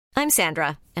I'm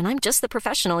Sandra, and I'm just the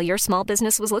professional your small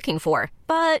business was looking for.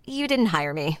 But you didn't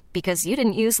hire me because you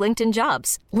didn't use LinkedIn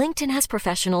Jobs. LinkedIn has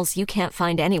professionals you can't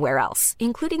find anywhere else,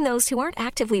 including those who aren't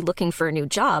actively looking for a new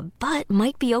job, but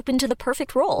might be open to the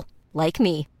perfect role, like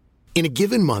me. In a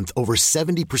given month, over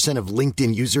 70% of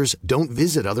LinkedIn users don't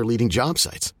visit other leading job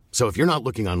sites. So if you're not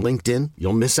looking on LinkedIn,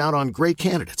 you'll miss out on great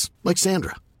candidates like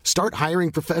Sandra. Start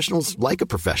hiring professionals like a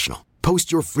professional.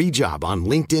 Post your free job on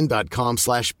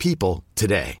linkedin.com/people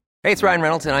today. Hey, it's Ryan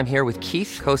Reynolds, and I'm here with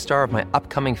Keith, co-star of my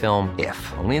upcoming film, If,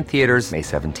 only in theaters May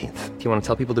 17th. Do you want to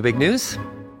tell people the big news?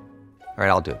 All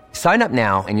right, I'll do it. Sign up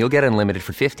now and you'll get unlimited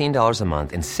for $15 a month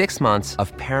and 6 months of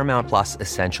Paramount Plus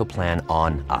Essential Plan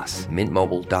on us.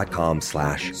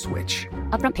 Mintmobile.com/switch.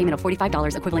 Upfront payment of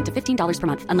 $45 equivalent to $15 per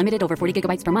month. Unlimited over 40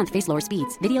 gigabytes per month. Face lower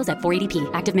speeds. Videos at 480p.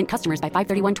 Active Mint customers by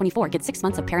 531.24 get 6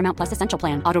 months of Paramount Plus Essential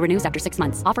Plan. Auto renews after 6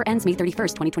 months. Offer ends May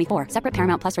 31st, 2024. Separate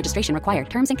Paramount Plus registration required.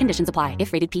 Terms and conditions apply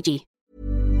if rated PG.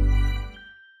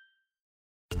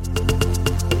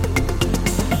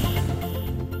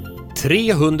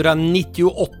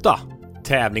 ...398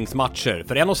 tävlingsmatcher.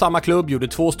 För en och samma klubb gjorde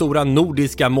två stora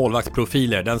nordiska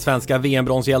målvaktsprofiler. Den svenska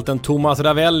VM-bronshjälten Thomas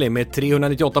Ravelli med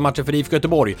 398 matcher för IFK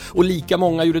Göteborg. Och lika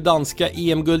många gjorde danska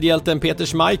EM-guldhjälten Peter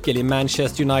Schmeichel i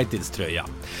Manchester Uniteds tröja.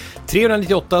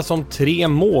 398 som 3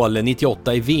 mål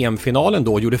 98 i VM-finalen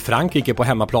då gjorde Frankrike på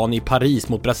hemmaplan i Paris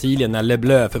mot Brasilien när Le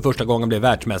Bleu för första gången blev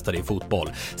världsmästare i fotboll.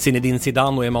 Zinedine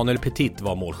Zidane och Emmanuel Petit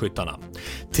var målskyttarna.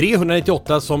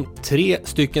 398 som 3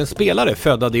 stycken spelare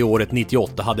födda det året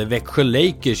 98 hade Växjö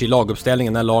Lakers i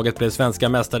laguppställningen när laget blev svenska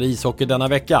mästare i ishockey denna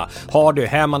vecka. Hardy,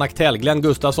 Herman Aktell, Glenn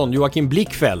Gustafsson, Joakim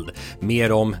Blickfeld.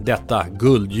 Mer om detta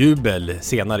guldjubel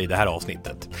senare i det här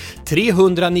avsnittet.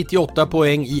 398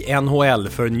 poäng i NHL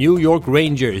för New York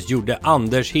Rangers gjorde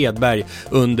Anders Hedberg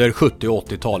under 70- och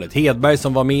 80-talet. Hedberg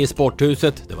som var med i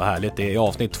Sporthuset, det var härligt, det är i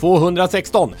avsnitt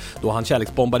 216 då han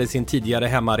kärleksbombade sin tidigare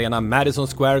hemmaarena Madison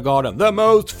Square Garden, the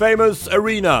most famous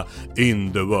arena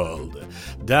in the world.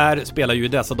 Där spelar ju i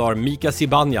dessa dagar Mika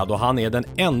Zibanejad och han är den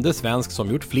enda svensk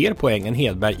som gjort fler poäng än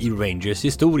Hedberg i Rangers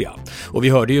historia. Och vi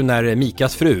hörde ju när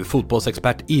Mikas fru,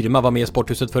 fotbollsexpert Irma, var med i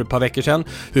Sporthuset för ett par veckor sedan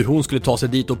hur hon skulle ta sig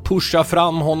dit och pusha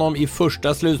fram honom i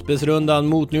första slutspelsrundan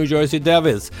mot New Jersey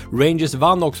Devils. Rangers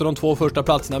vann också de 2 första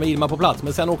platserna med Irma på plats,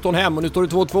 men sen åkte hon hem och nu står det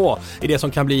 2-2 i det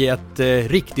som kan bli ett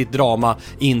riktigt drama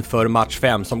inför match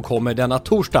 5 som kommer denna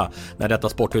torsdag när detta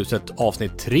Sporthuset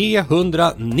avsnitt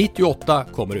 398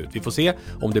 kommer ut. Vi får se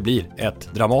om det blir ett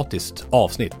dramatiskt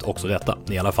avsnitt också detta.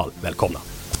 Ni är i alla fall välkomna.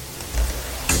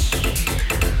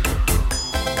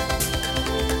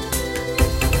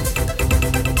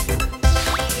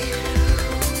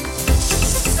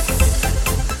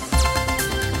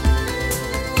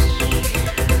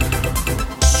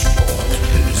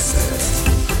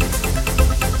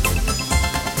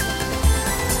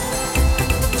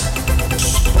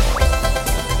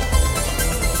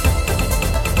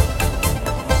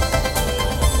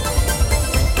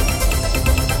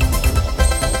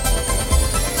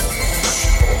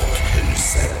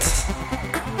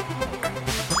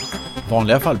 I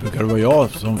vanliga fall brukar det vara jag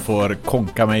som får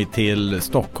konka mig till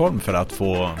Stockholm för att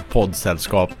få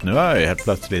poddsällskap. Nu har jag helt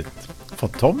plötsligt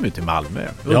fått Tommy till Malmö.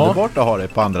 Underbart att ha det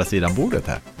på andra sidan bordet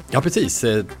här. Ja, precis.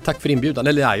 Tack för inbjudan.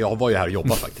 Eller nej, jag var ju här och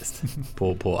jobbade faktiskt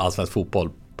på allsvensk fotboll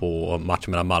på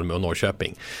matchen mellan Malmö och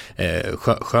Norrköping.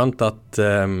 Skönt att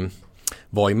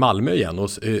vara i Malmö igen. Och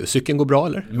cykeln går bra,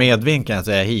 eller? Medvind kan jag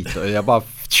säga hit. Och jag bara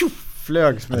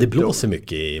flög som det blåser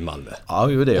mycket i Malmö. Ja,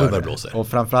 jo, det gör det. Blåser. Och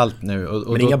framförallt nu.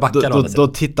 Och men inga backar då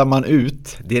tittar man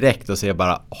ut direkt och ser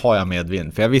bara, har jag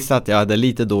medvind? För jag visste att jag hade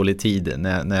lite dålig tid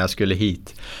när jag skulle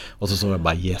hit. Och så såg jag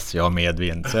bara, yes, jag har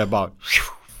medvind. Så jag bara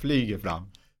flyger fram.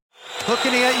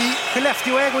 Pucken är i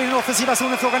Skellefteå-ägo i den offensiva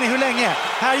zonen. Frågan är hur länge.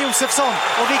 Här Josefsson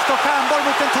och Viktor Stjernborg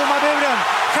mot den tomma buren.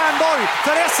 Stjernborg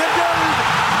för SM-guld!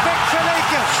 Växjö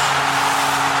Lakers!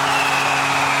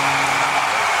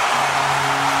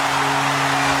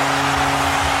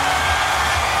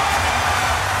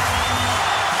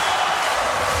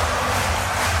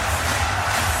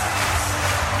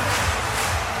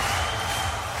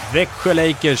 Växjö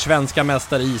Lakers, svenska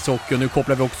mästare i ishockey. Nu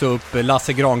kopplar vi också upp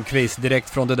Lasse Granqvist direkt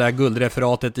från det där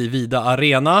guldreferatet i Vida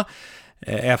Arena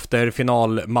efter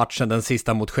finalmatchen, den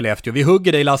sista mot Skellefteå. Vi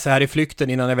hugger dig, Lasse, här i flykten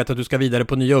innan jag vet att du ska vidare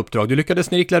på nya uppdrag. Du lyckades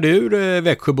snirkla dig ur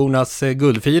Växjöbornas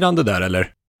guldfirande där,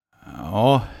 eller?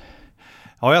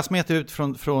 Ja, jag smet ut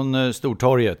från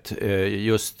Stortorget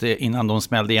just innan de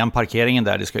smällde igen parkeringen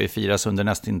där. Det ska ju firas under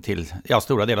nästan till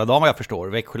stora delar av dagen vad jag förstår.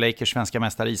 Växjö Lakers, svenska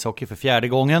mästare i ishockey för 4:e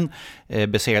gången.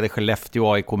 Besegrade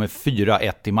Skellefteå AIK med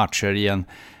 4-1 i matcher i en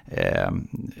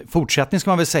fortsättning ska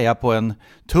man väl säga på en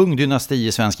tung dynasti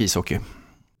i svensk ishockey.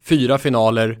 4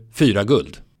 finaler, 4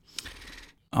 guld.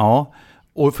 Ja,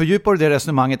 och fördjupar det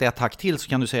resonemanget ett hack till så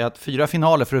kan du säga att 4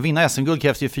 finaler, för att vinna SM-guld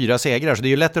krävs det ju 4 segrar. Så det är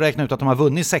ju lätt att räkna ut att de har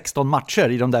vunnit 16 matcher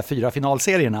i de där 4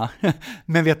 finalserierna.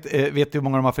 Men vet du hur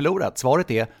många de har förlorat?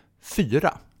 Svaret är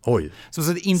 4. Oj. Så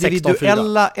den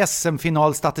individuella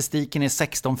SM-finalstatistiken är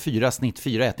 16-4, snitt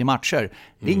 4-1 i matcher.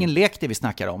 Det är ingen lek det vi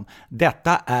snackar om.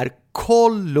 Detta är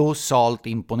kolossalt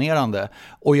imponerande.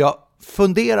 Och jag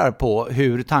funderar på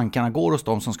hur tankarna går hos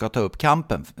de som ska ta upp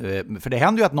kampen. För det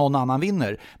händer ju att någon annan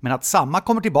vinner. Men att samma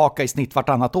kommer tillbaka i snitt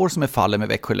vartannat år som är fallet med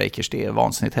Växjö Lakers, det är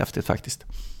vansinnigt häftigt faktiskt.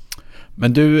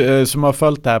 Men du som har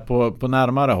följt det här på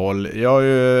närmare håll, jag har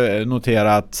ju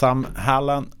noterat att Sam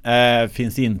Hallam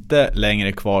finns inte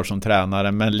längre kvar som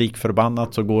tränare, men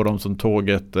likförbannat så går de som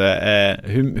tåget.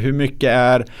 Hur mycket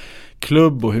är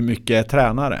klubb och hur mycket är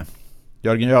tränare?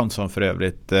 Jörgen Jönsson för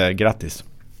övrigt, grattis.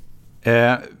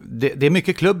 Det är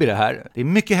mycket klubb i det här. Det är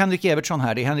mycket Henrik Evertsson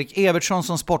här. Det är Henrik Evertsson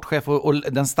som sportchef och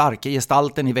den starka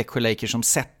gestalten i Växjö Lakers som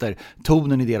sätter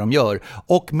tonen i det de gör.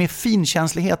 Och med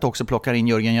finkänslighet också plockar in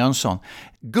Jörgen Jönsson.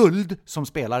 Guld som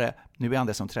spelare, nu är han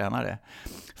det som tränare.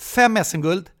 5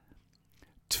 SM-guld,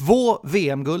 2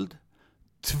 VM-guld,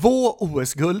 2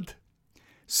 OS-guld.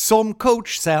 Som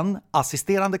coach sen,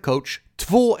 assisterande coach,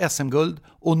 2 SM-guld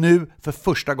och nu för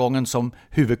första gången som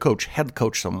huvudcoach,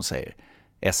 headcoach som de säger.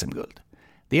 SM-guld.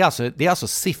 Det är alltså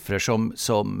siffror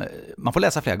som man får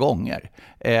läsa flera gånger.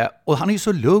 Och han är ju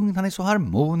så lugn, han är så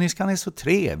harmonisk, han är så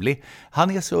trevlig. Han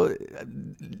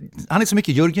är så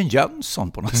mycket Jörgen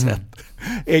Jönsson på något sätt.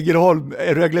 Ängelholm,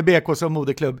 Rögle BK som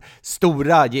moderklubb.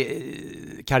 Stora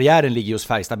karriären ligger hos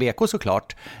Färjestad BK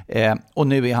såklart. Och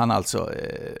nu är han alltså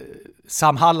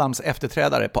Sam Hallams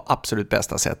efterträdare på absolut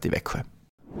bästa sätt i Växjö.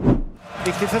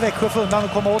 Viktigt för Växjö för undan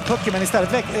att komma åt pucken, men istället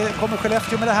kommer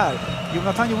Skellefteå med det här.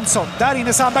 Jonathan Jonsson, där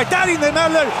inne Sandberg, där inne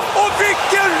Möller, och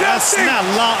vilken räddning!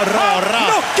 Snälla rara! Han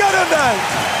plockar den där!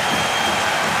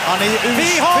 Han är ur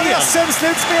Vi har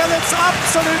SM-slutspelets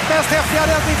absolut mest häftiga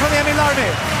räddning från Emil Larmi.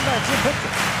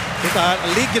 Titta här,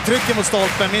 ligger trycker mot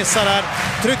stolpen, missar där,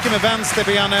 trycker med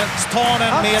vänsterbenet, tar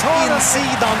den med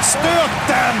insidan,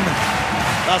 stöten!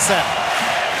 Lasse.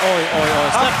 Oj,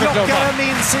 han plockar den med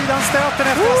insidan, stöten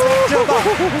efter att ha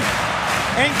klubban.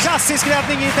 En klassisk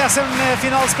räddning i ett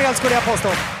SM-finalspel skulle jag påstå.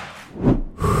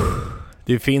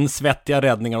 Det finns svettiga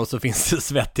räddningar och så finns det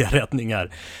svettiga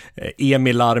räddningar.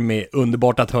 Emil Larmi,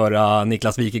 underbart att höra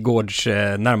Niklas Wikegårds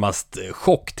närmast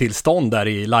chocktillstånd där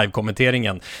i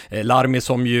live-kommenteringen. Larmi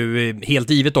som ju helt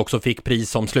givet också fick pris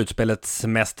som slutspelets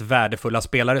mest värdefulla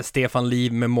spelare, Stefan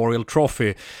Liv Memorial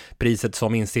Trophy, priset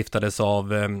som instiftades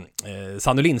av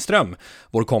Sanny Lindström,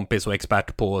 vår kompis och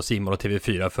expert på C More och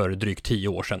TV4 för drygt 10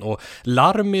 år sedan. Och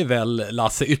Larmi väl,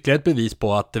 Lasse, ytterligare ett bevis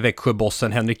på att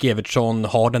Växjöbossen Henrik Evertsson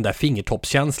har den där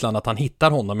fingertoppskänslan, att han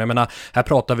hittar honom. Jag menar, här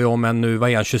pratar vi om en, nu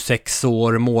var han 26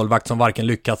 år, målvakt som varken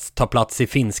lyckats ta plats i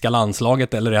finska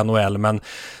landslaget eller NHL, men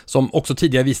som också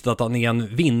tidigare visste att han är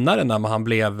en vinnare när han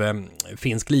blev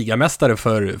finsk ligamästare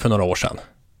för några år sedan.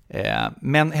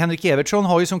 Men Henrik Evertsson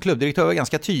har ju som klubbdirektör varit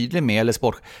ganska tydlig med, eller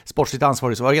sportsligt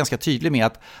ansvarig, så var ganska tydlig med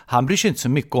att han bryr sig inte så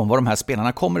mycket om var de här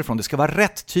spelarna kommer ifrån. Det ska vara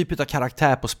rätt typ av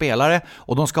karaktär på spelare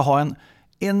och de ska ha en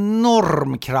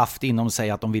enorm kraft inom sig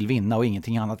att de vill vinna och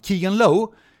ingenting annat.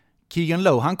 Keegan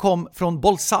Lowe, han kom från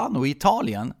Bolzano i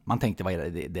Italien. Man tänkte, vad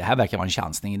är det här verkar vara en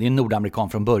chansning. Det är en nordamerikan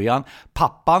från början.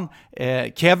 Pappan,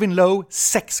 Kevin Lowe,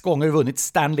 6 gånger vunnit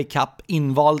Stanley Cup,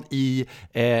 invald i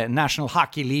National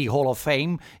Hockey League Hall of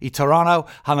Fame i Toronto.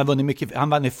 Han har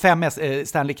vunnit 5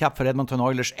 Stanley Cup för Edmonton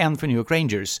Oilers, 1 för New York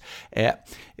Rangers.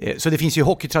 Så det finns ju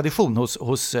hockeytradition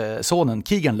hos sonen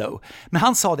Keegan Lowe. Men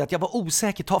han sa det att jag var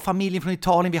osäker, ta familjen från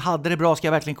Italien, vi hade det bra, ska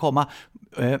jag verkligen komma?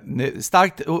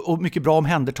 Starkt och mycket bra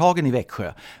omhändertagen i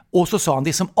Växjö. Och så sa han,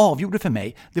 det som avgjorde för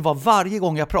mig, det var varje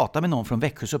gång jag pratade med någon från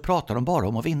Växjö så pratar de bara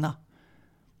om att vinna.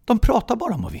 De pratar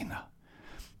bara om att vinna.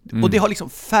 Och det har liksom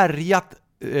färgat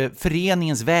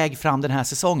föreningens väg fram den här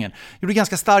säsongen. Gjorde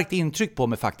ganska starkt intryck på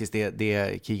mig faktiskt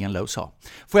det Keegan Lowe sa.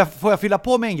 Får jag fylla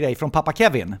på med en grej från pappa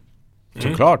Kevin?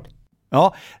 Såklart.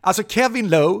 Ja, alltså Kevin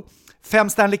Lowe, 5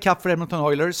 Stanley Cup för Edmonton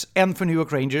Oilers, 1 för New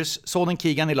York Rangers, sonen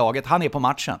Keegan i laget, han är på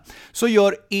matchen. Så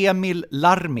gör Emil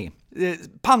Larmi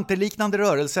panterliknande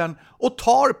rörelsen och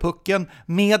tar pucken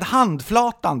med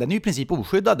handflatan. Den är ju i princip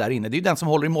oskyddad där inne. Det är ju den som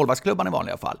håller i målvaktsklubban i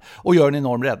vanliga fall. Och gör en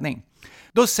enorm räddning.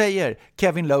 Då säger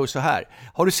Kevin Lowe så här: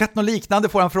 har du sett något liknande,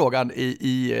 får han frågan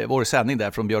i vår sändning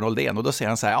där från Björn Oldén. Och då säger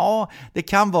han så här: ja, det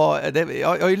kan vara,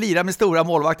 jag har ju lirat med stora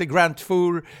målvakter, Grant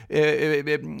Four,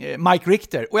 Mike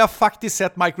Richter. Och jag har faktiskt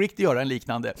sett Mike Richter göra en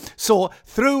liknande. Så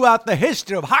throughout the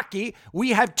history of hockey,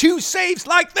 we have 2 saves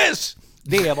like this.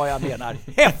 Det är vad jag menar.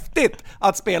 Häftigt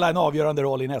att spela en avgörande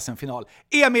roll i en SM-final.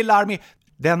 Emil Larmi,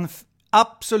 den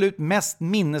absolut mest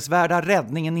minnesvärda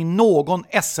räddningen i någon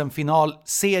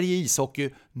SM-final-serie i ishockey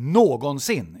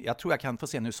någonsin. Jag tror jag kan få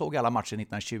se, nu såg alla matcher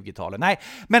 1920-talet. Nej,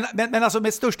 men alltså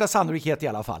med största sannolikhet i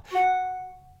alla fall.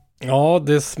 Ja,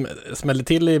 det smällde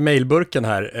till i mailburken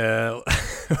här.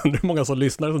 Undrar hur många som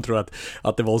lyssnar som tror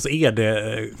att det var hos er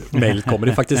det mail kommer.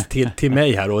 Det är faktiskt till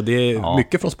mig här och det är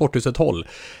mycket från Sporthuset håll.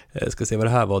 Ska se vad det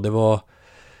här var. Det var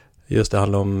just det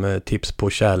handlar om tips på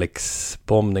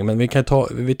kärleksbombning. Men vi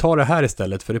tar det här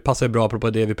istället för det passar ju bra på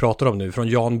det vi pratar om nu. Från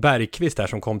Jan Bergqvist här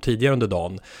som kom tidigare under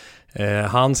dagen.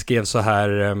 Han skrev så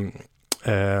här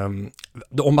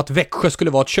om att Växjö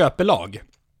skulle vara ett köpelag.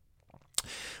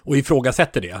 Och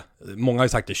ifrågasätter det. Många har ju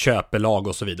sagt det, köpelag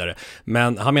och så vidare.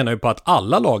 Men han menar ju på att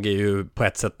alla lag är ju på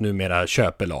ett sätt numera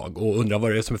köpelag. Och undrar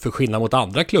vad det är som är för skillnad mot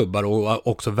andra klubbar och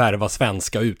också värva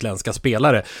svenska och utländska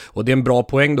spelare. Och det är en bra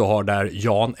poäng du har där,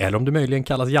 Jan, eller om du möjligen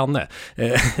kallas Janne.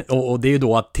 Och det är ju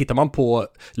då att tittar man på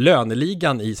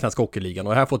löneligan i Svenska Hockeyligan.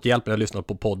 Och jag har fått hjälp när jag lyssnat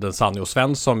på podden Sanny och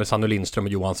Svensson med Sanny Lindström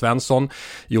och Johan Svensson.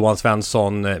 Johan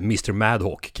Svensson, Mr.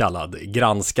 Madhawk kallad.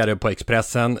 Granskare på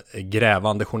Expressen,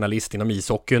 grävande journalist inom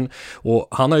ishockeyn. Och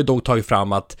han har ju då tagit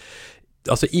fram att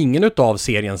alltså ingen av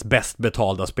seriens bäst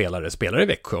betalda spelare spelar i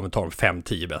Växjö om vi tar de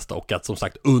 5-10 bästa och att som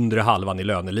sagt under halvan i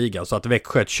löneligan. Så att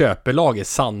Växjö ett köpelag är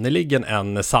sannoliken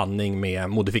en sanning med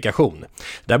modifikation.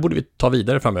 Där borde vi ta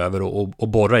vidare framöver och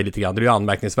borra i lite grann. Det är ju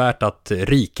anmärkningsvärt att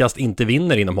rikast inte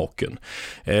vinner inom hockeyn.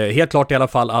 Helt klart i alla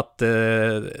fall att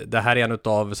det här är en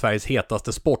av Sveriges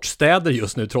hetaste sportstäder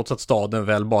just nu trots att staden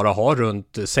väl bara har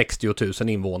runt 60 000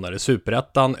 invånare.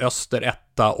 Superettan, Öster,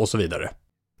 Etta och så vidare.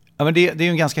 Ja, men det är ju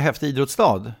en ganska häftig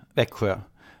idrottsstad, Växjö.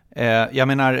 Jag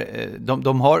menar,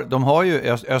 de har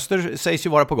ju, Öster sägs ju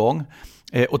vara på gång.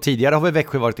 Och tidigare har väl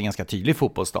Växjö varit en ganska tydlig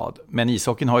fotbollsstad. Men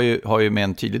ishockeyn har ju med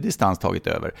en tydlig distans tagit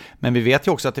över. Men vi vet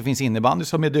ju också att det finns innebandy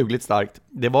som är dugligt starkt.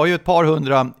 Det var ju ett par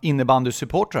hundra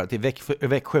innebandysupportrar till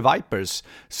Växjö Vipers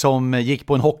som gick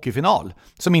på en hockeyfinal.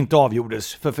 Som inte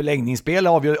avgjordes för förlängningsspel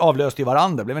avlöste ju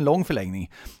varandra. Det blev en lång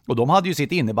förlängning. Och de hade ju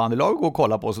sitt innebandylag att gå och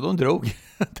kolla på så de drog.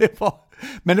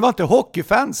 Men det var inte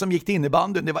hockeyfans som gick till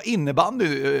innebandyn. Det var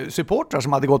innebandysupportrar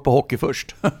som hade gått på hockey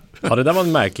först. Ja, det där var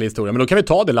en märklig historia. Men då kan vi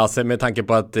ta det, Lasse, med tanke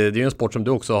på att det är en sport som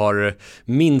du också har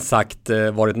minst sagt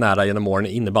varit nära genom åren.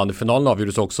 Innebandyfinalen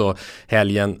avgjordes också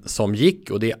helgen som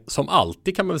gick. Och det som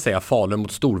alltid kan man väl säga Falun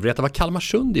mot Storvreta var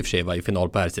Kalmarsund i och för sig var i final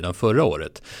på här sidan förra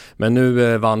året. Men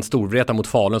nu vann Storvreta mot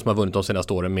Falun som har vunnit de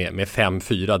senaste åren med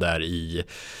 5-4 där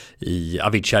i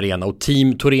Avicii Arena. Och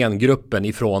Team Thorengruppen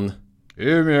ifrån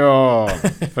Umeå,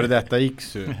 för detta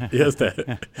Iksu. Just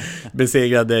det.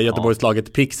 Besegrade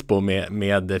Göteborgslaget Pixbo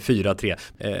med 4-3.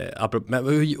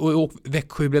 Och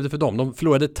Växjö, hur blev det för dem? De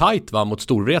förlorade tajt mot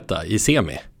Storvreta i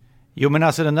semi. Jo, men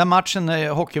alltså den där matchen,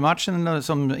 hockeymatchen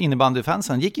som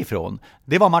innebandyfansen gick ifrån,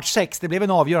 det var match 6, det blev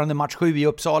en avgörande match 7 i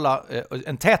Uppsala,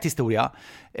 en tät historia,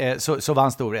 så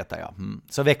vann Storvreta, ja.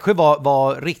 Så Växjö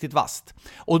var riktigt vast.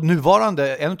 Och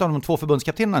nuvarande, en av de två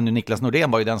förbundskaptenerna nu, Niklas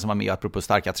Nordén, var ju den som var med apropå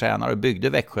starka tränare och byggde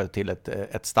Växjö till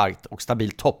ett starkt och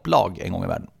stabilt topplag en gång i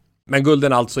världen. Men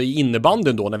gulden alltså i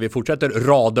innebandyn då, när vi fortsätter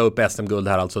rada upp SM-guld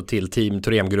här alltså till Team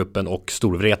Thorengruppen och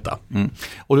Storvreta.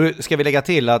 Och då ska vi lägga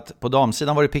till att på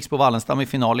damsidan var det Pixbo Wallenstam i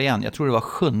final igen. Jag tror det var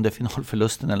 7:e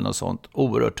finalförlusten eller något sånt.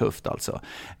 Oerhört tufft alltså.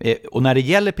 Och när det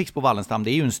gäller Pixbo Wallenstam,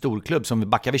 det är ju en stor klubb som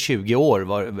backar vid 20 år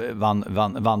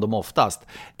vann de oftast.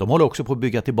 De håller också på att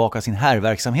bygga tillbaka sin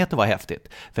herrverksamhet och var häftigt.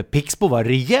 För Pixbo var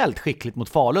rejält skickligt mot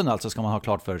Falun, alltså ska man ha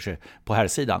klart för sig på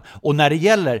herrsidan. Och när det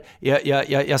gäller,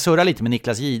 jag surrar lite med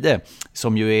Niklas Gide,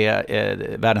 som ju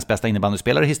är världens bästa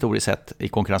innebandyspelare historiskt sett i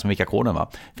konkurrens med Mika Kornen,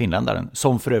 finländaren,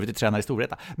 som för övrigt är tränare i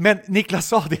Storvreta. Men Niklas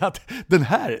sa det att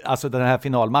den här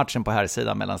finalmatchen på här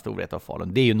sidan mellan Storvreta och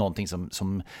Falun, det är ju någonting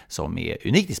som är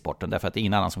unikt i sporten, därför att det är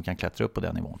ingen annan som kan klättra upp på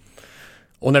den nivån.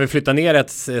 Och när vi flyttar ner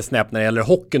ett snäpp när det gäller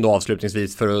hockeyn då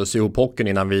avslutningsvis för att se ihop hockeyn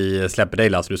innan vi släpper dig,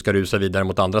 Lasse, du ska rusa vidare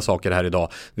mot andra saker här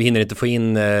idag. Vi hinner inte få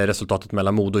in resultatet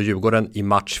mellan Modo och Djurgården i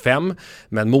match 5,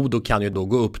 men Modo kan ju då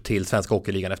gå upp till Svenska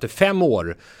Hockeyligan efter 5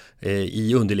 år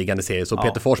i underliggande serie. Så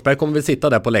Peter Forsberg kommer väl sitta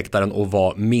där på läktaren och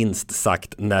vara minst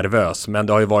sagt nervös. Men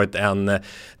det har ju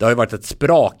varit ett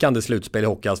sprakande slutspel i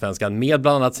Hockeyallsvenskan med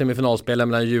bland annat semifinalspelen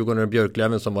mellan Djurgården och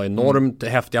Björklöven som var enormt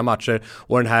häftiga matcher.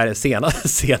 Och den här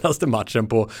senaste matchen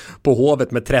på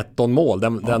Hovet med 13 mål,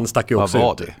 den stack ju också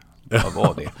ut. Vad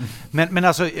var det? Men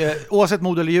alltså, oavsett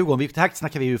Modo eller Djurgården,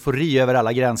 snackar vi eufori över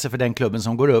alla gränser för den klubben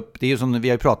som går upp. Det är ju som vi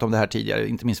har ju pratat om det här tidigare,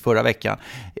 inte minst förra veckan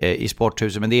i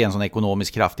Sporthuset, men det är en sån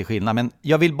ekonomisk kraftig skillnad. Men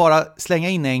jag vill bara slänga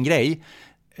in en grej.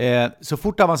 Så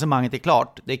fort avancemaget är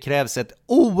klart, det krävs ett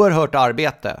oerhört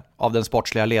arbete av den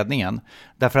sportsliga ledningen.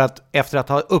 Därför att efter att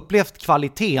ha upplevt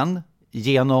kvaliteten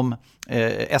genom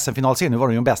SM-finalserien, nu var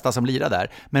det ju de bästa som lirade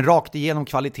där, men rakt igenom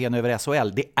kvaliteten över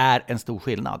SHL, det är en stor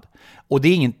skillnad. Och det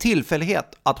är ingen tillfällighet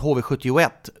att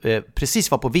HV71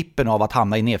 precis var på vippen av att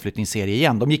hamna i nedflyttningsserie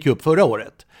igen. De gick ju upp förra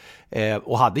året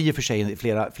och hade i och för sig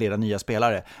flera nya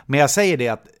spelare. Men jag säger det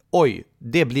att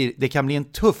det kan bli en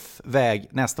tuff väg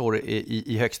nästa år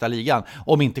i högsta ligan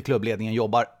om inte klubbledningen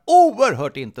jobbar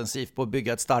oerhört intensivt på att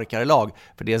bygga ett starkare lag,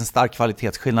 för det är en stark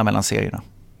kvalitetsskillnad mellan serierna.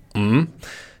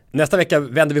 Nästa vecka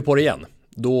vänder vi på det igen.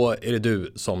 Då är det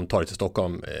du som tar dig till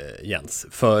Stockholm, Jens.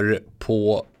 För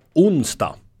på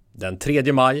onsdag, den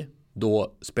 3 maj,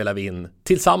 då spelar vi in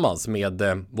tillsammans med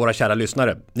våra kära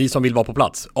lyssnare. Ni som vill vara på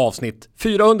plats. Avsnitt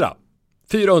 400.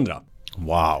 400.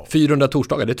 Wow. 400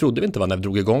 torsdagar, det trodde vi inte var när vi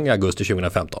drog igång i augusti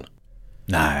 2015.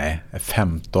 Nej,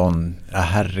 15,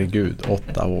 herregud,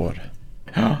 8 år.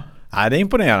 Ja. Nej, det är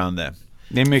imponerande.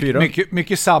 Det är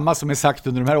mycket samma som är sagt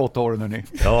under de här 8 åren. Hörni.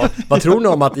 Ja, vad tror ni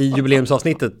om att i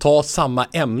jubileumsavsnittet ta samma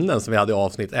ämnen som vi hade i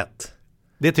avsnitt 1?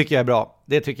 Det tycker jag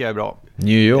är bra.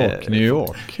 New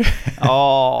York.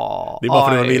 Ja. Det är bara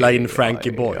för att vilja in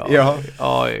Frankie Boy. Ja.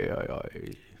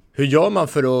 Hur gör man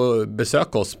för att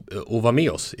besöka oss och vara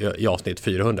med oss i avsnitt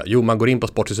 400? Jo, man går in på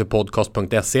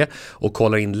sporthusepodcast.se och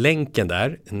kollar in länken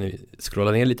där. Ni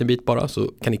scrollar ner en liten bit bara, så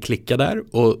kan ni klicka där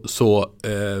och så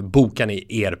bokar ni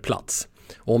er plats.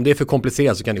 Och om det är för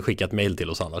komplicerat så kan ni skicka ett mejl till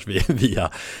oss annars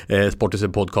via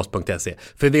sporthusepodcast.se.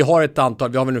 För vi har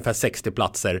väl ungefär 60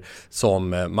 platser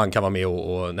som man kan vara med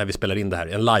och när vi spelar in det här.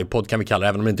 En livepodd kan vi kalla det,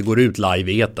 även om det inte går ut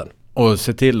live i etern. Och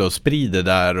se till att sprida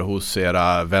där hos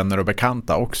era vänner och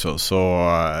bekanta också, så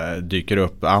dyker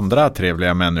upp andra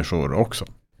trevliga människor också.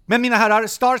 Men mina herrar,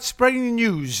 start spreading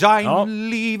news. I'm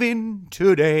leaving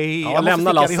today. Ja,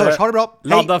 lämna Lasse. Vi hörs, ha det bra.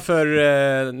 Ladda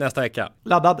för nästa vecka.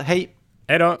 Laddad, hej.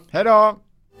 Hej då. Hej då.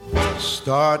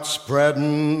 Start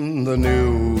spreading the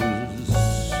news.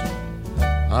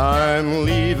 I'm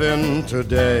leaving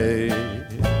today.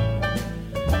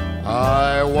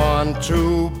 I want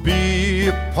to be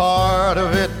a part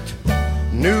of it.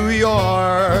 New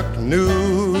York,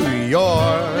 New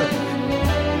York.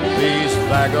 These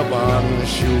vagabond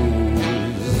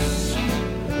shoes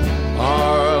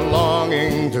are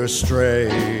longing to stray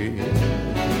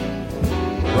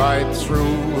right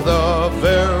through the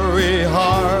very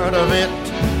heart of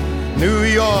it. New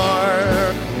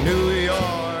York, New York.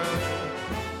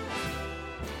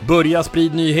 Börja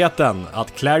sprid nyheten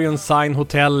att Clarion Sign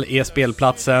Hotel är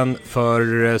spelplatsen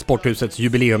för Sporthusets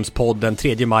jubileumspodd den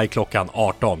 3 maj klockan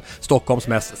 18. Stockholms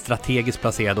mest strategiskt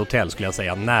placerade hotell, skulle jag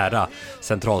säga, nära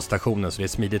centralstationen, så det är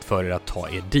smidigt för er att ta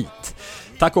er dit.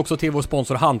 Tack också till vår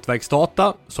sponsor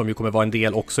Hantverksdata, som ju kommer vara en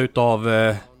del också utav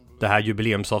det här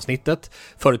jubileumsavsnittet.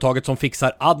 Företaget som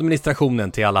fixar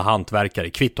administrationen till alla hantverkare,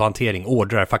 kvittohantering,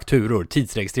 ordrar, fakturor,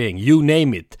 tidsregistrering, you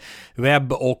name it.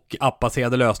 Webb- och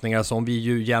appbaserade lösningar som vi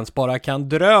ju Jens bara kan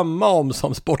drömma om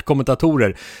som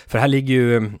sportkommentatorer. För här ligger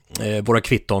ju våra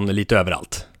kvitton lite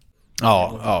överallt.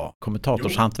 Ja,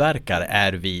 kommentatorshantverkare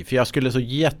är vi. För jag skulle så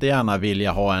jättegärna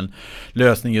vilja ha en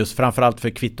lösning just framförallt för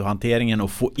kvittohanteringen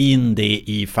och få in det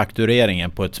i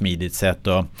faktureringen på ett smidigt sätt.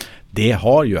 Och det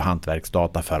har ju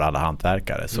Hantverksdata för alla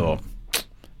hantverkare, så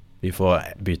vi får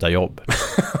byta jobb.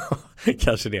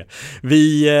 Kanske det.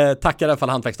 Vi tackar i alla fall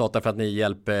Hantverksdata för att ni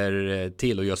hjälper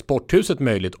till och gör Sporthuset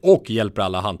möjligt och hjälper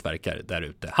alla hantverkare där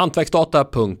ute.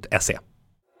 Hantverksdata.se.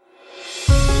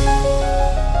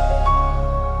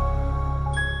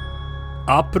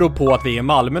 Apropå att vi är i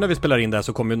Malmö när vi spelar in där,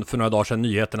 så kom ju för några dagar sedan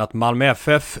nyheten att Malmö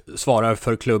FF svarar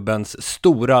för klubbens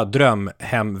stora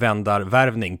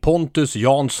drömhemvändarvärvning. Pontus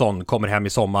Jansson kommer hem i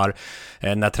sommar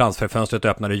när transferfönstret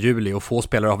öppnar i juli, och få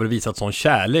spelare har väl visat sån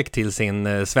kärlek till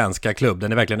sin svenska klubb.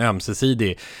 Den är verkligen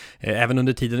ömsesidig, även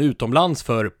under tiden utomlands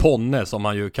för Ponne, som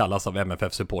han ju kallas av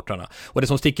MFF-supportrarna. Och det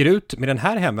som sticker ut med den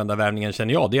här hemvändarvärvningen,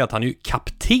 känner jag, det är att han är ju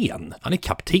kapten. Han är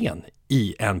kapten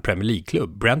i en Premier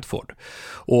League-klubb, Brentford.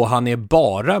 Och han är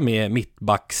bara med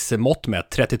mittbacksmått med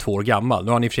 32 år gammal. Nu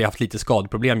har han i och för sig haft lite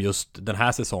skadeproblem just den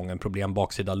här säsongen, problem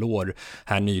baksida lår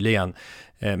här nyligen.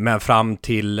 Men fram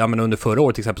till, under förra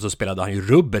året till exempel, så spelade han ju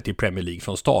rubbet i Premier League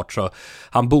från start. Så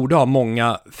han borde ha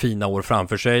många fina år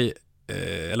framför sig.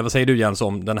 Eller vad säger du Jens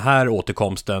om den här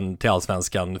återkomsten till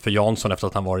allsvenskan för Jansson efter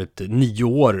att han varit 9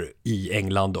 år i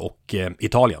England och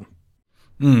Italien?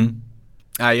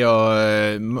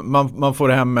 Man får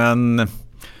hem en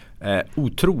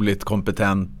otroligt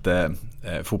kompetent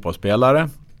fotbollsspelare,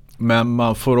 men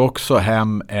man får också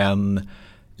hem en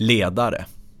ledare,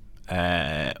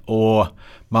 och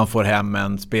man får hem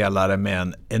en spelare med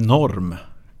en enorm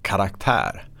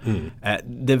karaktär.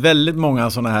 Det är väldigt många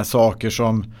sådana här saker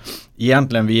som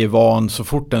egentligen vi är van, så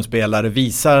fort en spelare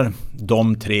visar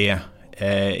de 3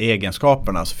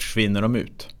 egenskaperna så försvinner de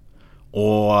ut.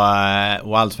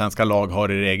 Och allsvenska lag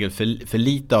har i regel för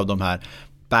lite av de här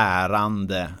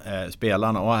bärande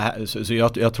spelarna. Och så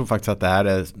jag tror faktiskt att det här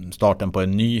är starten på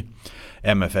en ny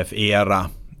MFF-era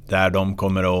där de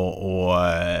kommer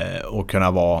att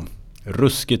kunna vara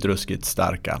ruskigt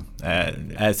starka.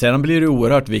 Sedan blir det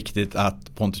oerhört viktigt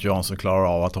att Pontus Jansson klarar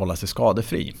av att hålla sig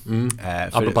skadefri.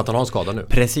 Apropå att han har en skada nu.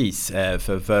 Precis,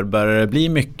 för börjar det bli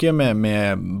mycket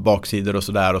med baksidor och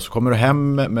sådär, och så kommer du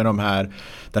hem med den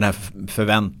här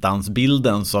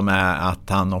förväntansbilden som är att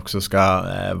han också ska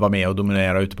vara med och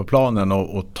dominera ute på planen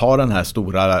och ta den här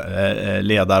stora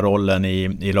ledarrollen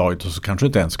i laget, och så kanske du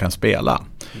inte ens kan spela.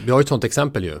 Vi har ju ett sånt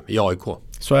exempel ju i AIK.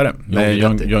 Så är det, med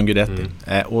John Guidetti.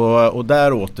 Och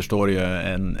där återstår ju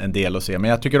en del att se. Men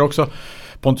jag tycker också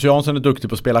Pontus Jansson är duktig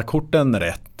på att spela korten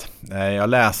rätt. Jag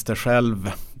läste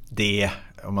själv det,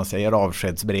 om man säger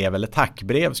avskedsbrev eller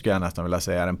tackbrev skulle jag nästan vilja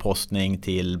säga, en postning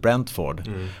till Brentford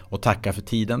och tacka för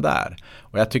tiden där.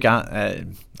 Och jag tycker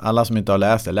alla som inte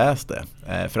har läst det.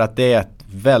 För att det är ett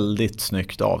väldigt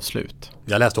snyggt avslut.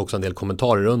 Jag läste också en del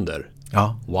kommentarer under.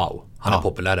 Ja. Wow, han är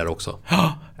populär där också.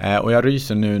 Ja, och jag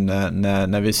ryser nu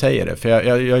när vi säger det. För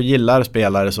jag gillar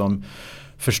spelare som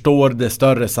förstår det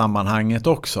större sammanhanget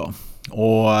också.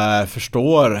 Och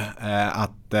förstår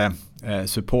att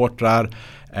supportrar,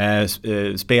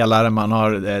 spelare, man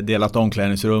har delat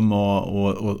omklädningsrum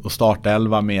och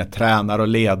startelva med tränare och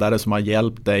ledare som har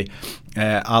hjälpt dig.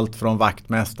 Allt från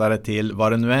vaktmästare till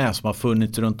vad det nu är som har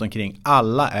funnits runt omkring.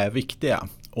 Alla är viktiga.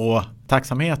 Och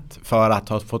tacksamhet för att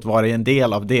ha fått vara en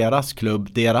del av deras klubb,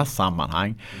 deras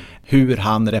sammanhang. Hur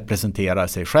han representerar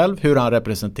sig själv, hur han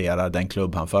representerar den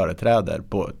klubb han företräder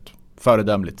på ett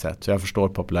föredömligt sätt. Så jag förstår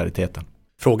populariteten.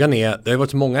 Frågan är, det har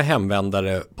varit många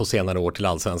hemvändare på senare år till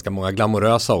allsvenskan, många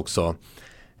glamorösa också.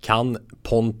 Kan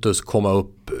Pontus komma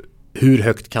upp, hur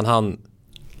högt kan han?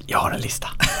 Jag har en lista.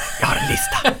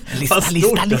 Lista.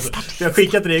 Jag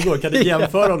skickade det igår, kan du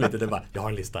jämföra dem lite? Det bara, jag har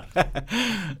en lista.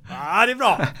 Det är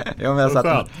bra. Ja, men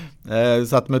jag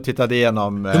satt med och tittade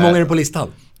igenom. Hur många är det på listan?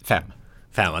 5.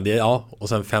 Och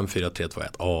sen 5, 4, 3, 2, 1.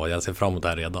 Jag ser fram emot det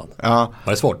här redan. Ja.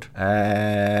 Var det svårt?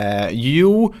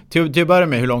 Jo, till att börja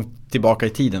med, hur långt tillbaka i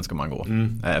tiden ska man gå?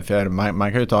 För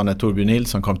man kan ju ta när Torbjörn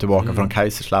Nilsson kom tillbaka från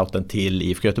Kaiserslautern till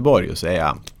IFK Göteborg och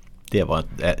säga det var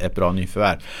ett bra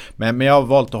nyförvärv. Men jag har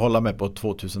valt att hålla mig på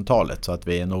 2000-talet så att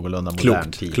vi är någorlunda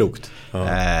modern tid. Klokt. Ja.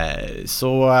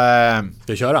 Så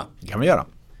ska vi köra? Det kan vi göra.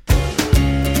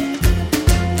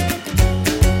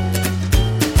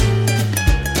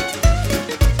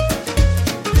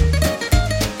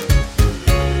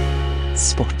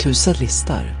 Sporthuset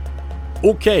listar.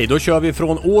 Okej, då kör vi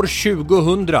från år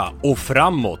 2000 och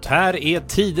framåt. Här är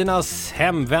tidernas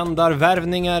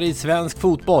hemvändarvärvningar i svensk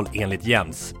fotboll enligt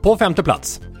Jens. På 5:e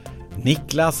plats.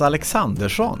 Niklas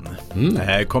Alexandersson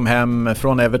kom hem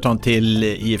från Everton till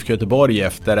IFK Göteborg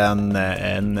efter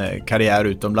en karriär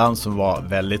utomlands som var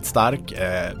väldigt stark.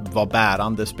 Var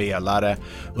bärande spelare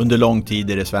under lång tid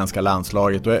i det svenska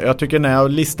landslaget. Och jag tycker när jag har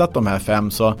listat de här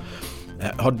 5 så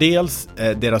har dels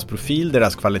deras profil,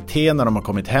 deras kvalitet när de har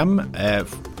kommit hem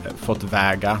fått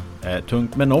väga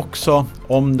tungt, men också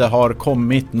om det har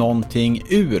kommit någonting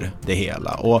ur det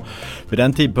hela. Och vid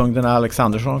den tidpunkten när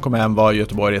Alexandersson kom hem var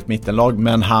Göteborg ett mittenlag,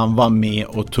 men han var med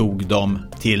och tog dem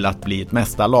till att bli ett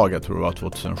mästarlag, jag tror det var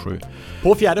 2007.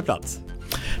 På 4:e plats?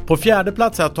 På 4:e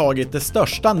plats har jag tagit det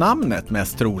största namnet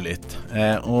mest troligt.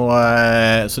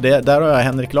 Så där har jag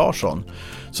Henrik Larsson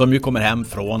som ju kommer hem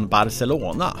från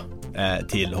Barcelona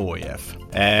till HIF.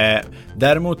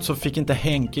 Däremot så fick inte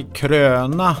Henke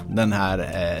kröna den här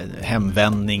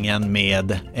hemvändningen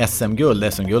med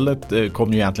SM-guld. SM-guldet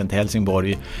kom ju egentligen till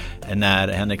Helsingborg när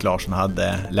Henrik Larsson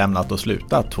hade lämnat och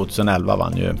slutat. 2011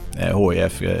 vann ju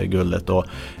HIF-guldet och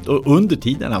under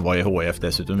tiden han var i HIF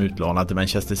dessutom utlånad till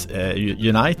Manchester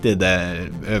United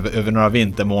över några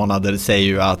vintermånader, säger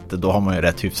ju att då har man ju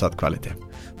rätt hyfsat kvalitet.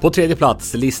 På 3:e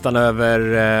plats, listan över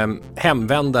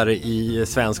hemvändare i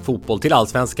svensk fotboll till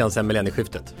allsvenskan sedan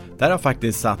millennieskiftet. Där har jag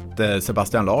faktiskt satt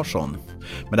Sebastian Larsson.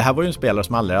 Men det här var ju en spelare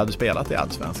som aldrig hade spelat i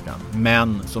allsvenskan,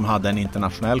 men som hade en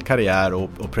internationell karriär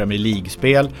och Premier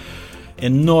League-spel.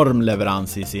 Enorm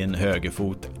leverans i sin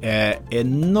högerfot.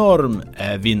 Enorm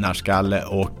vinnarskalle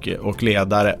och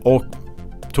ledare, och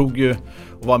tog ju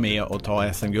och var med och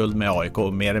ta SM-guld med AIK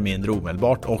mer eller mindre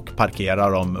omedelbart och parkera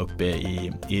dem uppe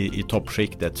i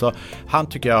toppskiktet. Så han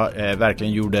tycker jag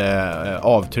verkligen gjorde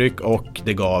avtryck, och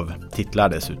det gav titlar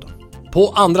dessutom.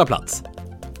 På 2:a plats?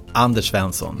 Anders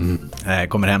Svensson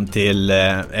kommer hem till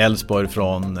Elfsborg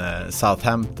från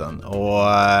Southampton och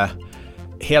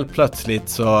helt plötsligt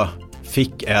så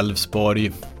fick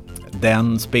Elfsborg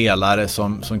den spelare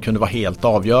som kunde vara helt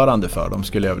avgörande för dem,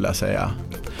 skulle jag vilja säga.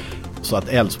 Så att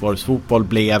Elfsborgs fotboll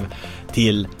blev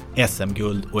till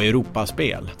SM-guld och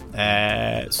Europaspel.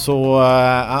 Så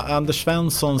Anders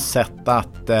Svenssons sätt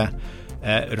att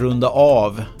runda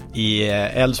av i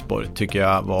Elfsborg tycker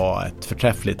jag var ett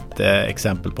förträffligt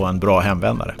exempel på en bra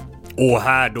hemvändare. Och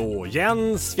här då,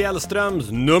 Jens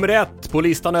Fjällströms nummer 1 på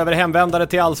listan över hemvändare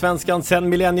till Allsvenskan sedan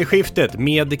millennieskiftet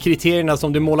med kriterierna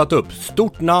som du målat upp.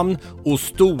 Stort namn och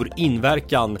stor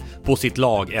inverkan på sitt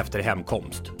lag efter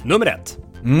hemkomst. Nummer 1.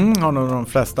 Har nog de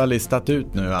flesta listat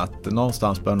ut nu att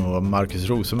någonstans bör nog Marcus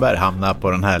Rosenberg hamna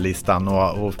på den här listan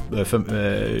och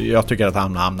jag tycker att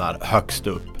han hamnar högst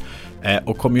upp.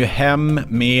 Och kom ju hem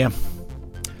med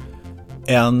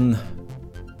en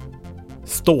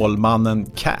Stålmannen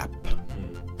cap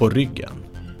på ryggen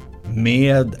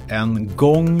med en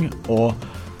gång och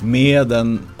med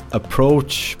en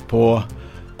approach på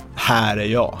här är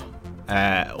jag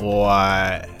och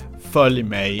följ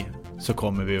mig så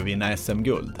kommer vi att vinna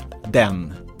SM-guld.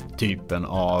 Den typen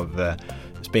av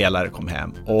spelare kom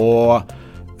hem och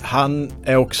han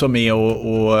är också med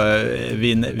och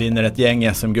vinner ett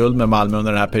gäng SM-guld med Malmö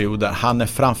under den här perioden. Han är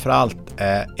framförallt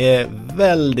är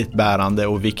väldigt bärande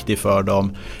och viktig för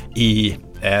dem i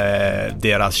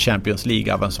deras Champions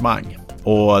League-avancemang.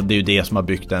 Och det är ju det som har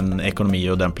byggt en ekonomi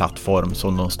och den plattform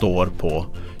som de står på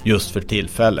just för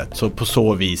tillfället. Så på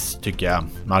så vis tycker jag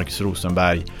Marcus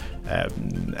Rosenberg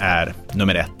är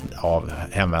nummer 1 av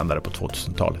hemvändare på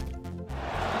 2000-talet.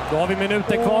 Då har vi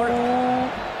minuter kvar.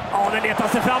 Ja, den letar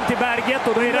sig fram till berget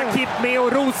och då är Rakip med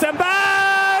och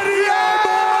Rosenberg!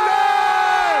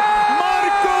 Målet!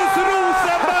 Marcus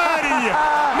Rosenberg!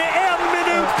 Med 1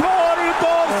 minut kvar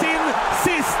utav sin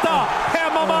sista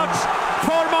hemmamatch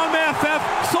för Malmö FF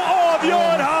så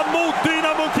avgör han mot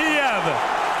Dynamo Kiev!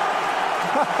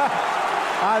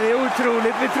 Ja, det är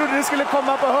otroligt. Vi trodde det skulle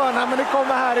komma på hörnan, men det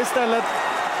kommer här istället.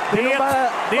 Det är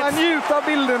bara njuta av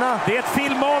bilderna. Det är ett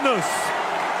filmmanus.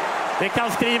 Det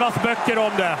kan skrivas böcker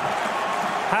om det.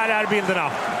 Här är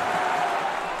bilderna.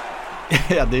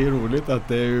 Ja, det är ju roligt att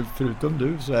det är ju, förutom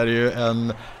du så är det ju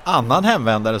en annan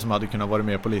hemvändare som hade kunnat vara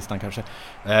med på listan kanske.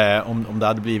 Om det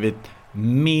hade blivit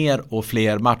mer och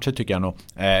fler matcher tycker jag nog.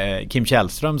 Kim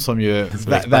Källström som ju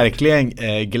verkligen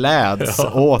gläds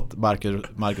åt Marcus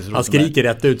Rosenberg. Han skriker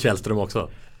rätt ut Källström också.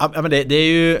 Ja, men det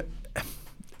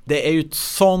är ju ett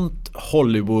sånt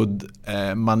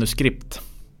Hollywood-manuskript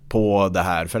på det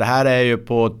här. För det här är ju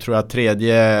på, tror jag,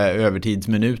 3:e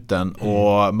övertidsminuten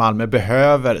och Malmö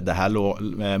behöver det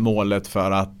här målet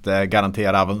för att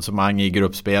garantera avancemang i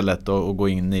gruppspelet och gå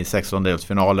in i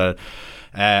 16-delsfinaler.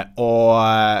 Och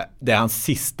det är hans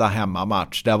sista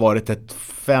hemmamatch. Det har varit ett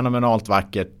fenomenalt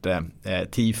vackert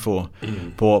tifo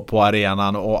på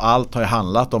arenan och allt har ju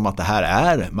handlat om att det här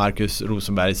är Marcus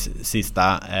Rosenbergs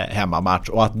sista hemmamatch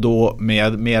och att då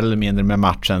med mer eller mindre med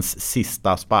matchens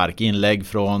sista spark, inlägg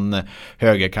från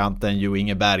högerkanten, Jo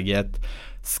Inge Berget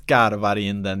skarvar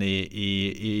in den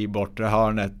i bortre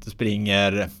hörnet,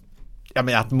 springer, ja,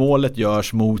 men att målet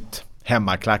görs mot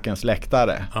hemmaklackens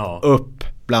läktare, upp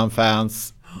bland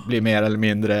fans, blir mer eller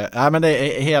mindre, ja, men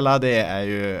hela det är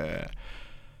ju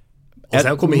och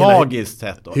sen kommer magiskt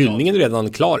sätt. Hyllningen är redan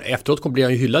klar. Efteråt blir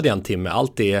han ju hyllad i en timme.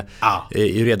 Allt är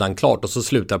ju redan klart och så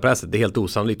slutar presset. Det är helt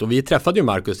osannolikt. Och vi träffade ju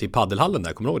Marcus i paddelhallen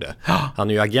där, kommer du ihåg det? Han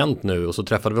är ju agent nu och så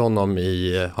träffade vi honom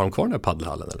har de kvar den här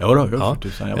paddelhallen? Eller? Ja,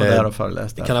 jag var där och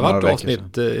föreläste. Det kan ha varit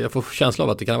avsnitt, jag får känsla av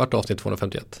att det kan ha varit avsnitt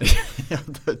 251. Ja,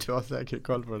 du har säkert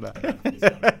koll på det där.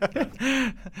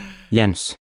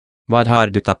 Jens, vad har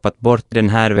du tappat bort den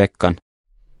här veckan?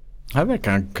 Den här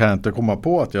veckan kan jag inte komma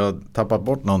på att jag tappat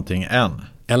bort någonting än.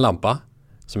 En lampa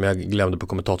som jag glömde på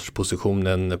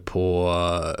kommentatorspositionen på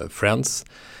Friends.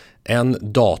 En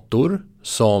dator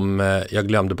som jag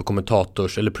glömde på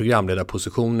eller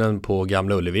programledarpositionen på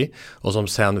Gamla Ullevi och som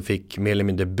sen fick mer eller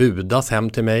mindre budas hem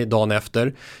till mig dagen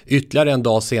efter. Ytterligare en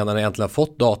dag senare när jag äntligen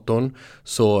fått datorn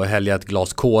så hällde jag ett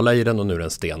glas cola i den och nu är den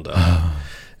stendöd.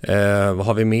 Vad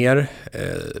har vi mer?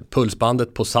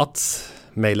 Pulsbandet på Sats.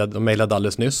 De mejlade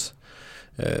alldeles nyss.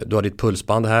 Du har ditt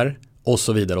pulsband här. Och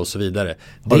så vidare och så vidare.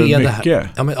 Har det du är mycket? Det här.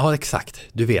 Ja, men, ja, exakt.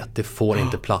 Du vet, det får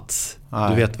inte plats.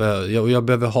 Du vet vad jag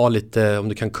behöver ha lite, om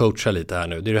du kan coacha lite här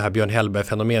nu. Det är det här Björn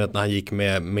Hellberg-fenomenet när han gick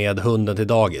med hunden till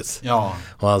dagis. Ja.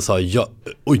 Och han sa,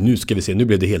 oj nu ska vi se, nu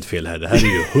blev det helt fel här. Det här är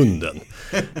ju hunden.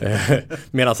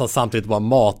 Medan han samtidigt bara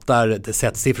matar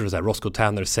sättsiffror så här, Roscoe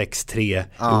Tanner 6-3 i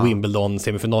Wimbledon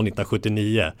semifinal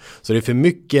 1979. Så det är för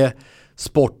mycket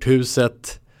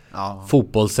Sporthuset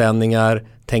fotbollssändningar,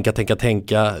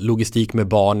 tänka, logistik med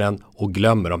barnen och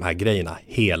glömmer de här grejerna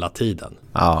hela tiden.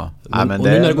 Ja. Men och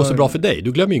nu när det går så bra för dig,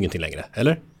 du glömmer ju ingenting längre,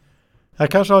 eller? Jag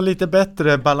kanske har lite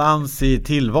bättre balans i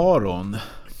tillvaron.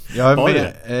 Jag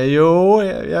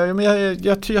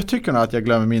tycker nog att jag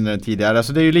glömmer mindre än tidigare.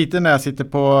 Alltså det är ju lite när jag sitter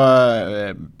på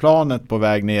planet på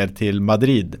väg ner till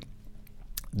Madrid.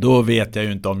 Då vet jag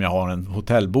ju inte om jag har en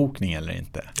hotellbokning eller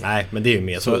inte. Nej, men det är ju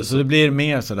mer så det blir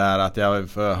mer sådär att jag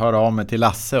får höra av mig till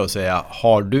Lasse och säga,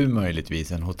 har du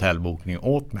möjligtvis en hotellbokning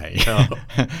åt mig? Ja.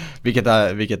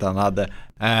 vilket han hade.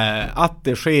 Att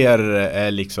det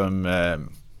sker liksom...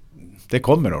 det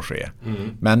kommer att ske.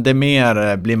 Men det är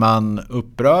mer, blir man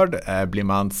upprörd? Blir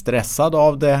man stressad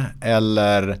av det?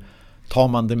 Eller tar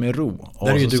man det med ro?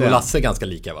 Där är ju du och Lasse ganska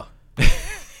lika, va?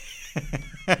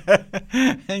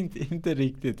 inte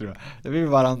riktigt, tror jag. Det är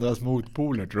varandras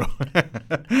motpoler, tror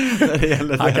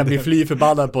jag. Han kan bli fly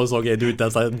förbannad på en sån grej du inte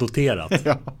ens har noterat.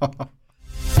 Ja.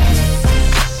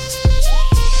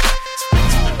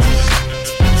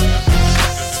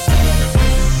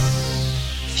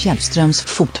 Fjällströms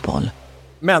fotboll.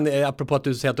 Men apropå att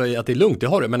du säger att det är lugnt, det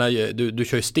har du. Men du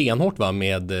kör ju stenhårt, va,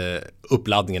 med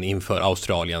uppladdningen inför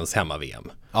Australiens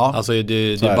hemma-VM. Ja, alltså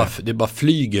det bara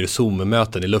flyger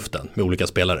Zoom-möten i luften med olika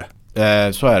spelare.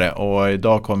 Så är det, och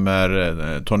idag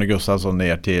kommer Tony Gustafsson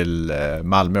ner till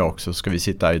Malmö också. Ska vi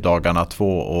sitta i dagarna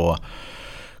 2 och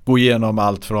gå igenom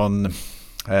allt från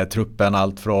truppen,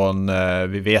 allt från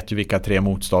vi vet ju vilka 3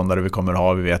 motståndare vi kommer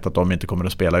ha. Vi vet att de inte kommer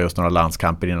att spela just några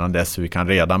landskamper innan dess, så vi kan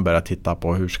redan börja titta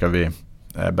på hur ska vi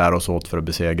bära oss åt för att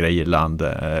besegra Irland,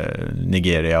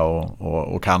 Nigeria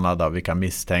och Kanada. Vi kan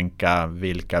misstänka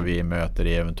vilka vi möter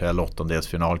i eventuell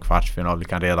åttondelsfinal, kvartsfinal. Vi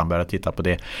kan redan börja titta på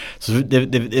det. Så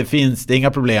det finns, det är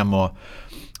inga problem att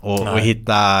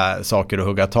hitta saker att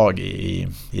hugga tag i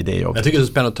det jobbet. Jag tycker det är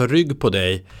så spännande att ta rygg på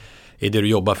dig i det du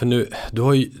jobbar, för nu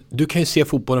du kan ju se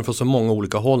fotbollen från så många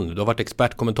olika håll nu. Du har varit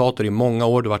expertkommentator i många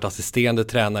år, du har varit assisterande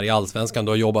tränare i Allsvenskan,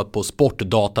 du har jobbat på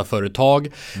sportdataföretag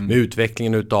med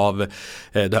utvecklingen utav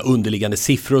det här underliggande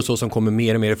siffror så som kommer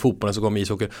mer och mer i fotbollen, så kommer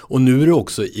ishockey, och nu är du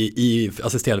också i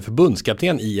assisterande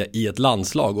förbundskapten i ett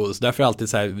landslag, och så därför är det alltid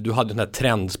så här, du hade den här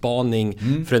trendspaning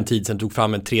för en tid sedan, tog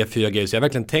fram en 3-4 grejer, så jag har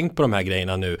verkligen tänkt på de här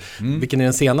grejerna nu. Vilken är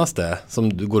den senaste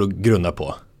som du går och grunnar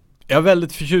på? Jag är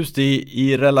väldigt förtjust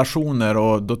i relationer,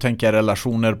 och då tänker jag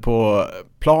relationer på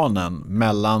planen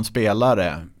mellan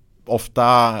spelare.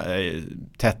 Ofta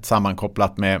tätt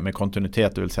sammankopplat med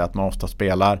kontinuitet, det vill säga att man ofta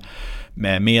spelar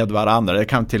med varandra. Det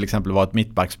kan till exempel vara ett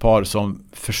mittbackspar som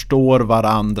förstår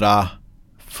varandra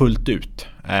fullt ut.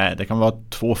 Det kan vara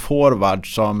 2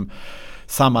 forwards som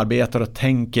samarbetar och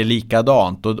tänker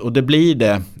likadant, och det blir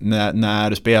det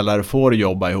när spelare får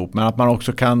jobba ihop, men att man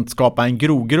också kan skapa en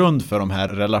grogrund för de här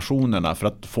relationerna för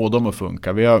att få dem att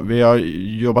funka. Vi har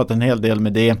jobbat en hel del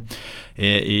med det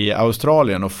i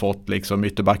Australien och fått liksom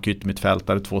ytterback,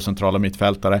 yttermittfältare, 2 centrala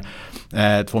mittfältare,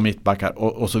 2 mittbackar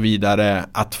och så vidare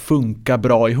att funka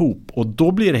bra ihop, och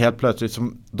då blir det helt plötsligt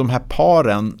som de här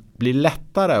paren blir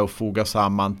lättare att foga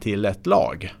samman till ett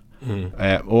lag.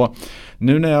 Och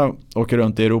nu när jag åker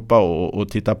runt i Europa och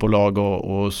tittar på lag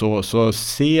och så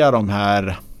ser jag de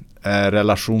här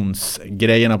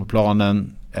relationsgrejerna på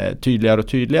planen tydligare och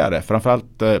tydligare.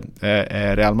 Framförallt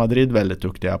är Real Madrid väldigt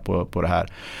duktiga på det här.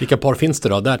 Vilka par finns det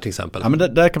då där till exempel? Ja, men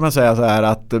där kan man säga så här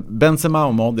att Benzema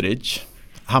och Modric,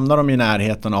 hamnar de i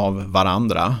närheten av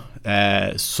varandra,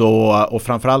 och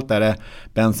framförallt är det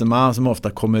Benzema som ofta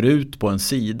kommer ut på en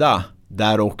sida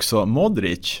där också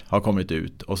Modric har kommit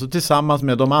ut, och så tillsammans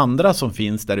med de andra som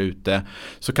finns där ute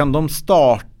så kan de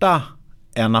starta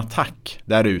en attack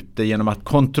där ute genom att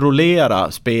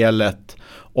kontrollera spelet,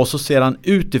 och så ser han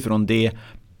utifrån det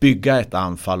bygga ett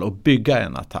anfall och bygga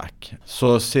en attack.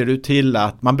 Så ser du till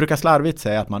att, man brukar slarvigt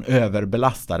säga att man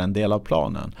överbelastar en del av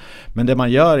planen, men det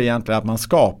man gör egentligen är att man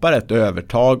skapar ett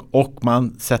övertag och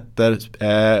man sätter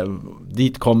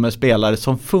dit kommer spelare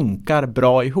som funkar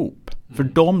bra ihop. För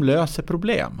de löser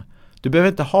problem. Du behöver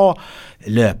inte ha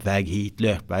löpväg hit,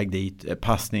 löpväg dit,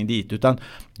 passning dit, utan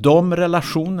de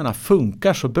relationerna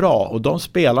funkar så bra och de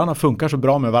spelarna funkar så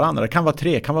bra med varandra. Det kan vara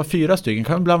 3, kan vara 4 stycken,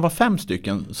 kan ibland vara 5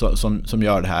 stycken som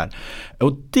gör det här.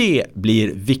 Och det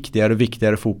blir viktigare och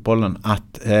viktigare i fotbollen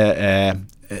att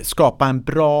skapa en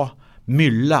bra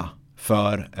mylla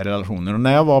för relationer. Och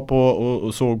när jag var på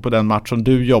och såg på den match som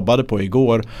du jobbade på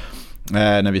igår,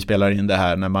 när vi spelar in det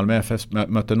här, när Malmö FF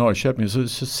mötte Norrköping, så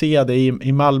ser jag det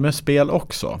i Malmös spel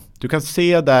också. Du kan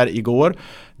se där igår,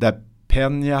 där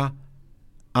Peña,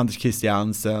 Anders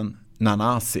Christiansen,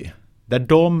 Nanasi, där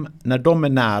när de är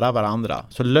nära varandra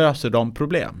så löser de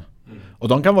problem. Och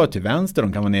de kan vara till vänster,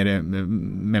 de kan vara nere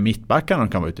med mittbackarna, de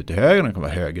kan vara ute till höger, de kan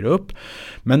vara högre upp.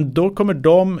 Men då kommer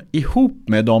de ihop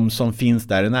med de som finns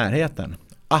där i närheten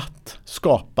att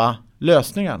skapa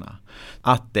lösningarna.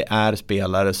 Att det är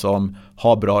spelare som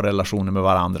har bra relationer med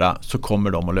varandra, så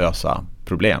kommer de att lösa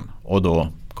problem. Och då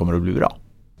kommer det att bli bra.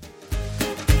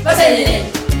 Vad säger ni?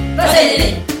 Vad säger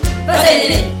ni? Vad säger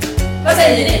ni? Vad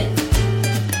säger ni?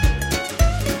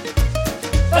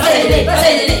 Vad säger ni? Vad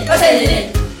säger ni? Vad säger ni?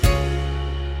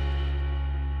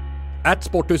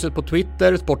 Sporthuset på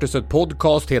Twitter, Sporthuset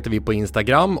podcast heter vi på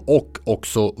Instagram och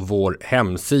också vår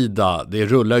hemsida. Det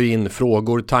rullar ju in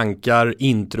frågor, tankar,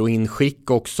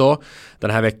 introinskick också.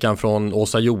 Den här veckan från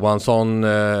Åsa Johansson,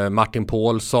 Martin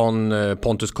Paulsson,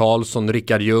 Pontus Karlsson,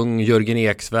 Rickard Ljung, Jörgen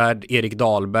Eksvärd, Erik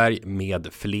Dahlberg med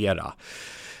flera.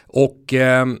 Och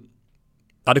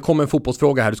det kommer en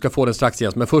fotbollsfråga här, du ska få den strax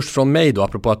igen. Men först från mig då,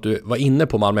 apropå att du var inne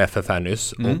på Malmö FF här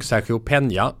nyss. Och Sergio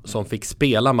Peña som fick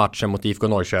spela matchen mot IFK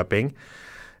Norrköping,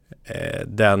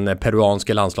 den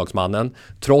peruanske landslagsmannen,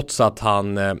 trots att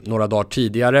han några dagar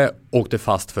tidigare åkte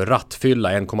fast för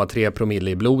rattfylla, 1,3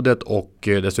 promille i blodet och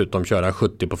dessutom köra en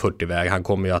 70 på 40-väg. Han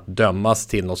kommer ju att dömas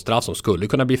till något straff som skulle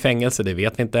kunna bli fängelse, det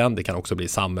vet vi inte än. Det kan också bli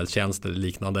samhällstjänst eller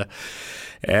liknande.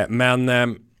 Men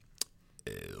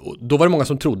då var det många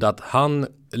som trodde att han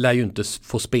lär ju inte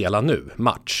få spela nu,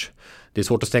 match. Det är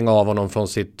svårt att stänga av honom från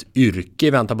sitt yrke i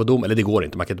väntan på dom. Eller det går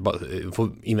inte, man kan inte bara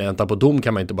i väntan på dom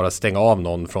kan man inte bara stänga av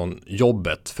någon från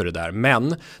jobbet för det där.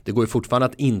 Men det går ju fortfarande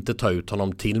att inte ta ut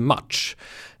honom till match.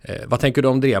 Vad tänker du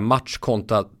om det? Match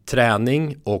kontra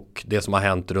träning och det som har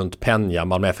hänt runt Peña,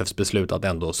 Malmö FFs beslut att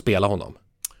ändå spela honom.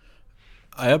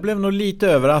 Jag blev nog lite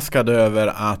överraskad över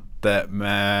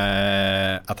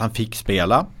att han fick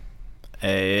spela.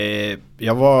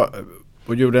 Jag var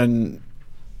och gjorde en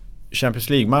Champions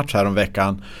League-match här om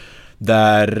veckan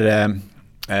där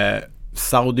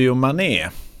Sadio Mané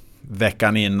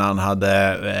veckan innan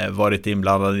hade varit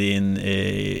inblandad i en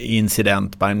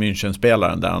incident på en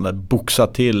München-spelaren där han hade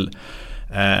boxat till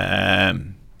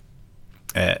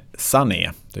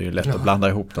Sané. Det är ju lätt att blanda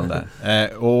ihop dem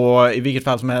där. Och i vilket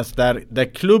fall som helst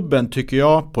där klubben, tycker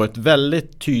jag, på ett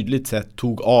väldigt tydligt sätt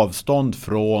tog avstånd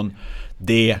från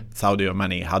det Sadio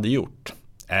Mané hade gjort.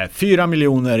 4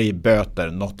 miljoner i böter,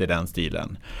 något i den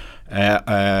stilen.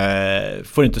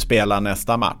 Får inte spela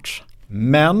nästa match.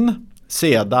 Men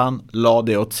sedan la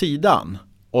det åt sidan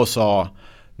och sa: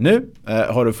 nu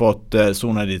har du fått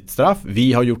sona ditt straff.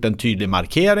 Vi har gjort en tydlig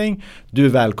markering. Du är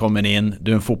välkommen in.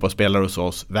 Du är en fotbollsspelare hos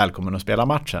oss. Välkommen att spela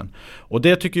matchen. Och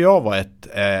det tycker jag var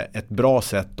ett bra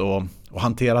sätt att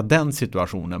hantera den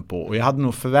situationen på. Och jag hade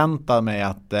nog förväntat mig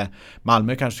att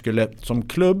Malmö kanske skulle som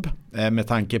klubb, med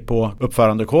tanke på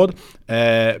uppförandekod,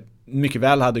 mycket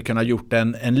väl hade kunnat gjort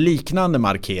en liknande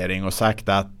markering och sagt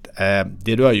att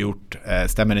det du har gjort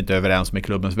stämmer inte överens med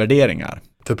klubbens värderingar.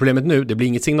 För problemet nu, det blir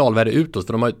inget signalvärde utåt,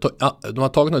 för de har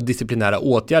tagit några disciplinära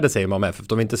åtgärder, säger man med FF.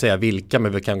 De vill inte säga vilka,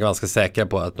 men vi kan vara ganska säkra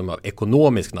på att de har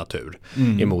ekonomisk natur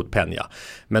emot Peña.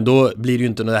 Men då blir det ju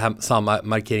inte samma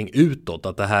markering utåt,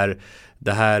 att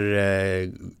det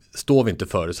här står vi inte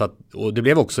för. Så att, och det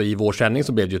blev också i vår sändning,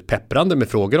 så blev det ju ett pepprande med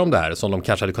frågor om det här som de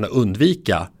kanske hade kunnat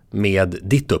undvika med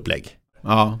ditt upplägg.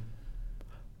 Ja.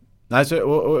 Nej,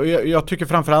 och jag tycker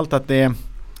framförallt att det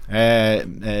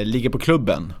ligger på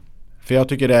klubben. För jag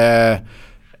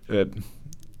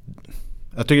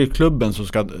tycker klubben som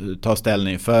ska ta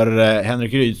ställning. För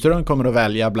Henrik Rydström kommer att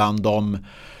välja bland de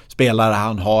spelare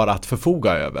han har att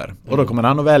förfoga över. Och då kommer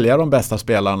han att välja de bästa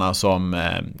spelarna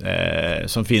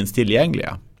som finns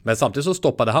tillgängliga. Men samtidigt så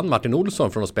stoppade han Martin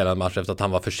Olsson från att spela en match efter att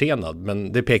han var försenad.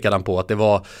 Men det pekade han på att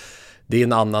det är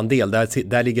en annan del.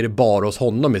 Där ligger det bara hos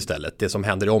honom istället. Det som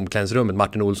händer i omklädningsrummet.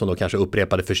 Martin Olsson då kanske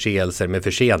upprepade förseelser med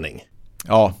försening.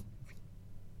 Ja.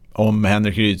 Om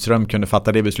Henrik Rydström kunde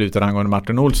fatta det beslutet angående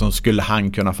Martin Olsson, skulle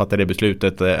han kunna fatta det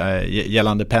beslutet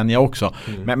gällande Peña också.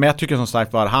 Men jag tycker som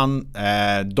sagt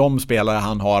var de spelare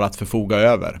han har att förfoga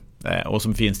över och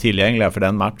som finns tillgängliga för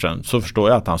den matchen, så förstår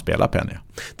jag att han spelar Peña.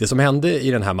 Det som hände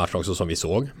i den här matchen också, som vi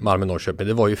såg, Malmö-Norrköping,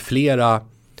 det var ju flera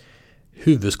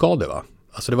huvudskador, va?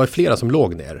 Alltså det var flera som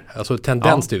låg ner. Alltså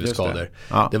tendens till huvudskador.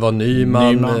 Det var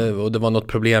Nyman och det var något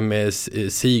problem med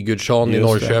Sigurdsson i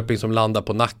Norrköping som landade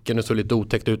på nacken och såg lite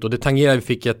otäckt ut. Och det tangerar, vi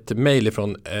fick ett mejl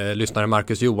från lyssnare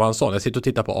Marcus Johansson. Jag sitter och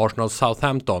tittar på Arsenal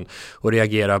Southampton och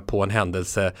reagerar på en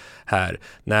händelse här.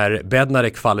 När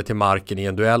Bednarek faller till marken i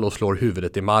en duell och slår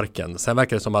huvudet i marken. Sen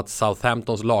verkar det som att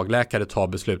Southamptons lagläkare tar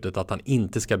beslutet att han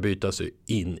inte ska bytas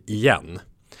in igen.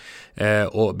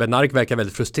 Och Bednarek verkar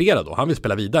väldigt frustrerad då. Han vill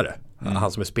spela vidare.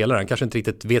 Han som är spelare, han kanske inte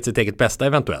riktigt vet sitt eget bästa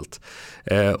eventuellt.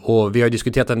 Och vi har ju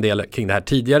diskuterat en del kring det här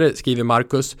tidigare, skriver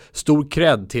Marcus. Stor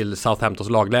cred till Southamptons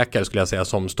lagläkare skulle jag säga,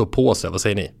 som står på sig. Vad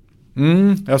säger ni?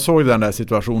 Jag såg den där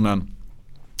situationen.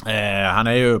 Han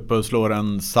är ju uppe och slår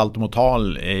en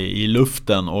saltomortal i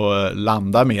luften och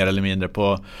landar mer eller mindre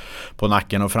på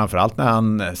nacken, och framförallt när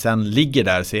han sen ligger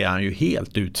där ser han ju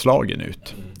helt utslagen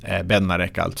ut.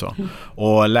 Bednarek alltså.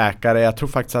 Och läkare, jag tror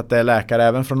faktiskt att det är läkare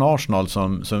även från Arsenal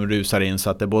som rusar in, så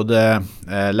att det är både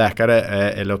läkare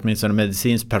eller åtminstone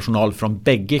medicinsk personal från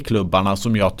bägge klubbarna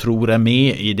som jag tror är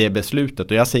med i det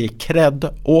beslutet, och jag säger cred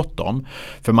åt dem,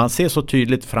 för man ser så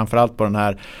tydligt framförallt på den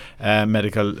här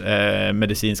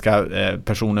medicinska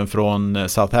personen från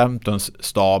Southamptons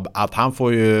stab att han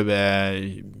får ju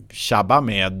tjabba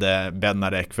med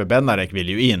Bednarek, för Bednarek vill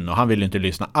ju in och han vill ju inte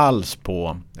lyssna alls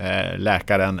på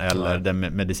läkaren eller den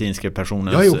medicinska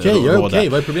personens jag är råd. Okej,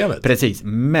 vad är problemet? Precis,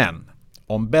 men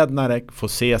om Bednarek får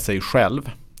se sig själv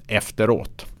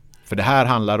efteråt, för det här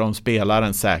handlar om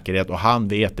spelarens säkerhet och han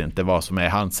vet inte vad som är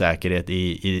hans säkerhet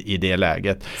i det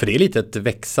läget. För det är lite ett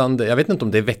växande, jag vet inte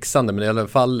om det är växande, men det är i alla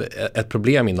fall ett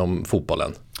problem inom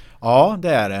fotbollen. Ja, det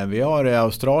är det. Vi har i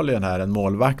Australien här en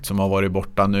målvakt som har varit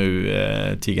borta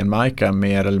nu, Tegan Maika,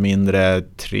 mer eller mindre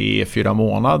 3-4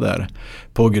 månader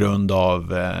på grund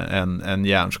av en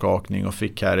hjärnskakning, och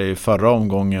fick här i förra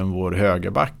omgången vår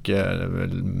högerback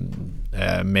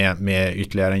med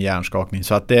ytterligare en hjärnskakning.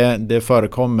 Så att det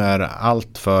förekommer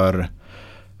allt för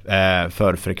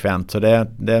frekvent, så det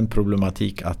är en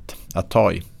problematik att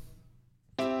ta i.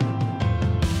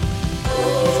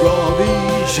 Ska vi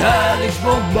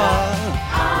kärleksbomba?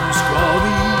 Nu ska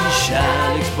vi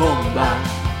kärleksbomba.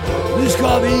 Nu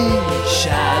ska vi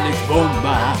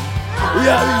kärleksbomba.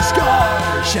 Ja, vi ska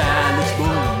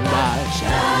kärleksbomba.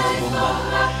 Kärleksbomba.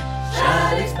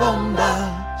 Kärleksbomba.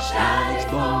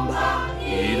 Kärleksbomba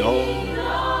idag.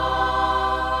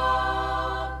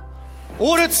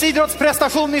 Årets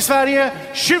idrottsprestation i Sverige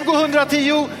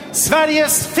 2010.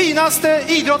 Sveriges finaste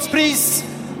idrottspris.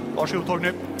 Varsågod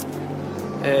Torgny.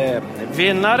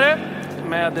 Vinnare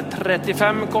med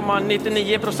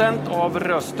 35,99% av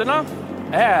rösterna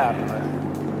är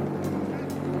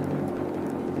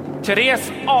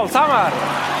Therese Alshammar.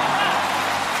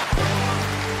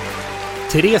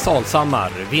 Therese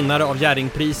Alshammar, vinnare av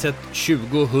Jerringpriset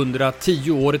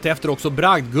 2010, året efter också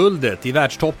bragdguldet i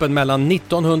världstoppen mellan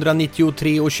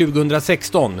 1993 och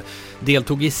 2016.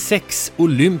 Deltog i 6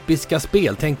 olympiska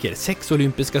spel, 6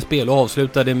 olympiska spel, och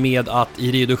avslutade med att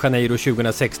i Rio de Janeiro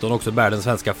 2016 också bära den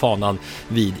svenska fanan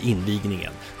vid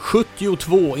invigningen.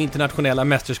 72 internationella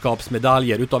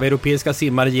mästerskapsmedaljer utav europeiska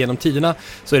simmare genom tiderna,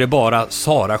 så är det bara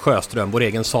Sara Sjöström, vår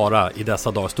egen Sara i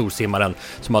dessa dagar, storsimmaren,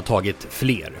 som har tagit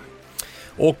fler.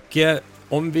 Och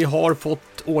om vi har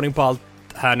fått ordning på allt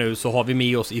här nu, så har vi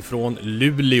med oss ifrån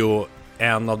Luleå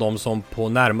en av dem som på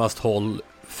närmast håll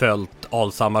följt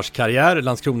Alshammars karriär,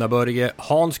 Landskronabörge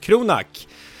Hans Kronak.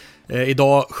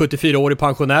 Idag 74-årig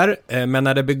pensionär, men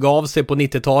när det begav sig på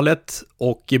 90-talet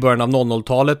och i början av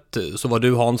 00-talet så var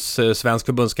du, Hans, svensk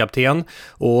förbundskapten,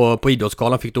 och på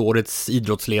Idrottsgalan fick du årets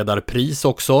idrottsledarpris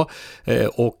också.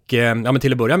 Och men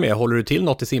till att börja med, håller du till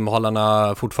något i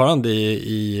simhallarna fortfarande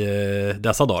i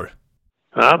dessa dagar?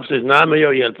 Ja, precis. Nej, men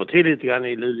jag hjälper till lite grann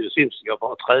i Luleå Sims. Jag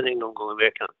har träning någon gång i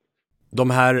veckan. De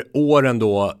här åren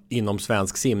då inom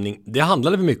svensk simning, det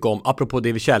handlade vi mycket om, apropå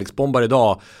det vi kärleksbombar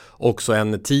idag, också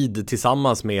en tid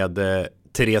tillsammans med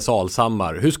Therese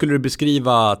Alshammar. Hur skulle du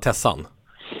beskriva Tessan?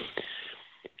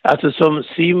 Alltså som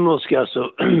simmerska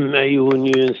så är ju hon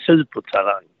ju en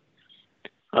supertalang.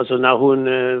 Alltså när hon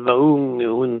var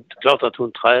ung, klart att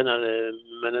hon tränade,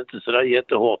 men inte sådär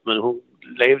jättehårt, men hon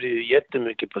levde ju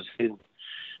jättemycket på sin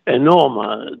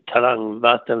enorma talang,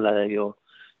 vattenläge.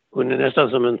 Hon är nästan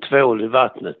som en tvål i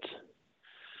vattnet.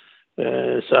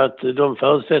 Så att de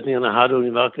förutsättningarna hade hon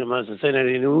ju verkligen med sig. Sen är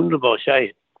det en underbar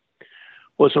tjej.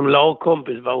 Och som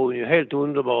lagkompis var hon ju helt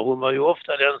underbar. Hon var ju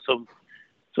ofta den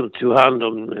som tog hand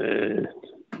om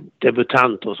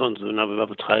debutanter och sånt när vi var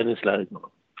på träningsläger.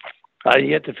 Ja, en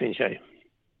jättefin tjej.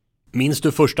 Minns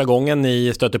du första gången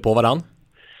ni stötte på varann?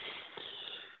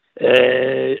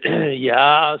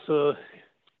 Ja, alltså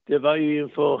det var ju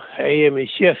inför EM i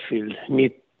Sheffield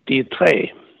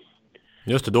 93.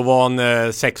 Just det, då var han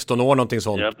 16 år, någonting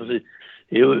sånt. Ja, precis.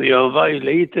 Jo, jag var ju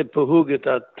lite på hugget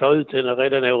att ta ut henne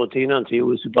redan året innan till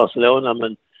OS i Barcelona,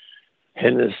 men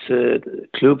hennes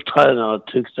klubbtränare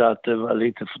tyckte att det var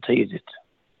lite för tidigt.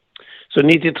 Så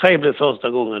 93 blev första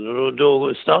gången, och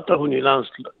då startade hon i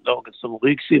landslaget som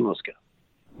ryggsimmerska.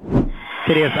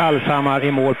 Therese Alshammar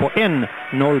i mål på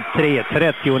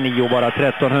 1:03,39, bara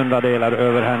 1300 delar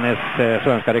över hennes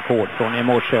svenska rekord från i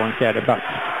morse och en fjärde plats.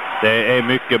 Det är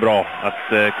mycket bra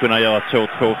att kunna göra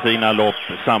två fina lopp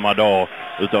samma dag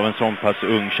utav en sån pass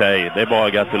ung tjej. Det är bara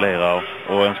att gratulera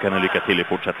och önska henne lycka till i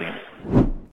fortsättningen.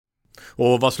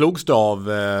 Och vad slogs du av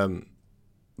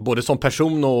både som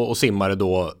person och simmare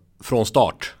då från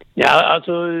start? Ja,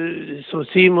 alltså som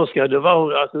simmerska, det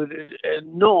var alltså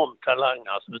enorm talang.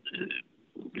 Alltså,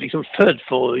 liksom född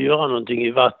för att göra någonting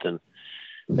i vatten.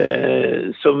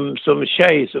 Som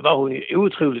tjej så var hon ju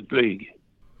otroligt blyg.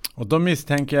 Och då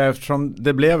misstänker jag, eftersom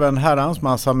det blev en herrans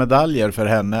massa medaljer för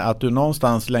henne, att du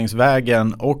någonstans längs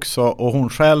vägen också, och hon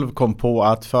själv kom på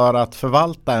att för att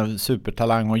förvalta en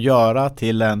supertalang och göra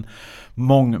till en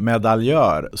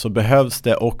mångmedaljör så behövs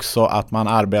det också att man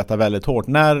arbetar väldigt hårt.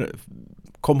 När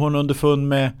kom hon underfund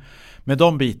med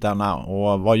de bitarna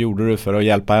och vad gjorde du för att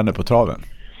hjälpa henne på traven?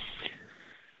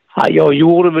 Ja, jag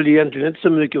gjorde väl egentligen inte så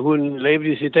mycket. Hon levde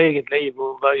ju sitt eget liv.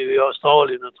 Hon var ju i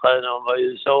Australien och tränade, hon var i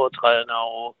USA och tränade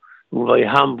och hon var i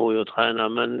Hamburg och tränade.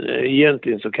 Men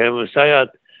egentligen så kan jag väl säga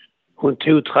att hon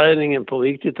tog träningen på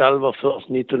riktigt allvar först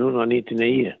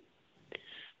 1999.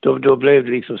 Då blev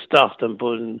det liksom starten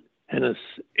på hennes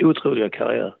otroliga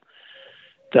karriär.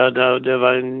 Där det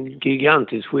var en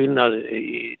gigantisk skillnad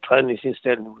i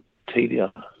träningsinställning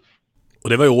tidigare. Och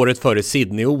det var ju året före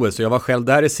Sydney-OS, så jag var själv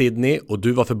där i Sydney och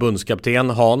du var förbundskapten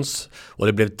Hans, och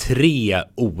det blev 3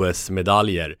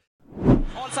 OS-medaljer.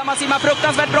 Alshammar simmar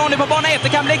fruktansvärt bra nu på bana 1,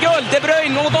 det kan bli guld. De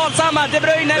Bruyne mot Alshammar, De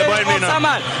Bruyne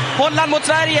Alshammar. Holland mot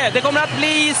Sverige, det kommer att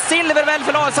bli silver väl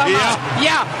för Alshammar.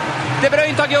 Ja! De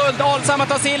Bruyne tar guld, Alshammar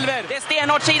tar silver. Det är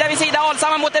stenhårt sida vid sida,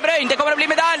 Alshammar mot De Bruyne. Det kommer att bli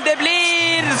medalj, det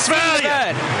blir silver!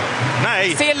 Nej!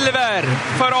 Silver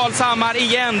för Alshammar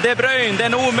igen, De Bruyne,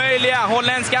 den omöjliga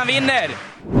holländskan vinner.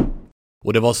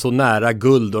 Och det var så nära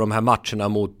guld och de här matcherna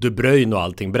mot De Bruyne och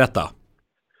allting, berätta.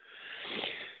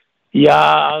 Ja,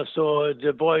 alltså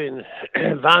De Bruyne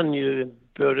vann ju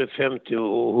både 50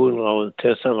 och 100 och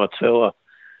Tessan var 2.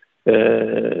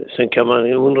 Sen kan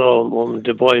man undra om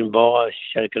De Bruyne bara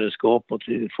käkade skorpor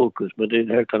till frukost, men det är en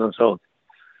helt annan sak.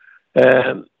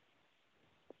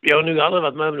 Jag har nog aldrig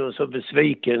varit med om någon så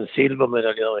besviken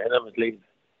silvermedaljör i hela mitt liv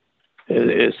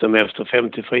som efter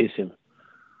 50 frisim.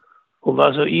 Hon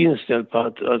var så inställd på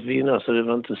att vinna så det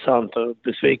var inte sant, och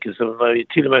besvikelsen var ju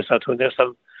till och med så att hon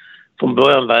nästan från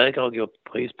början vägrade att gå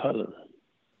på prispallen.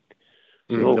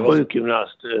 Och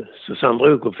sjukgymnast Susanne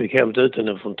Brokow fick hämta ut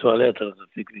henne från toaletten och så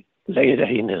fick vi lägga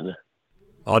in henne.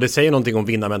 Ja, det säger någonting om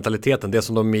vinnarmentaliteten. Det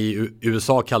som de i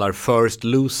USA kallar first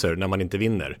loser när man inte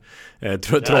vinner.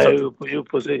 Jo,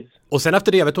 precis. Och sen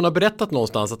efter det, jag vet hon har berättat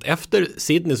någonstans att efter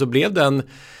Sydney så blev det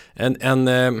en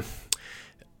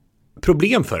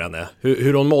problem för henne.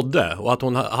 Hur hon mådde och att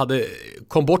hon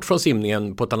kom bort från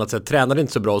simningen på ett annat sätt. Tränade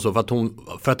inte så bra och så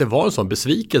för att det var en sån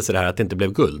besvikelse det här att det inte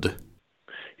blev guld.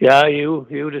 Ja,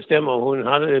 jo det stämmer. Hon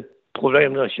hade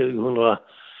problem där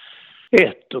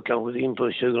 2001 och kanske in på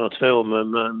 2002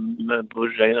 med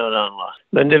både det ena och det andra.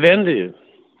 Men det vände ju,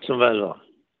 som väl var.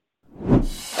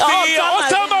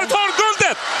 Alshammar tar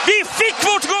guldet! Vi fick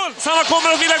vårt guld! Sanna kommer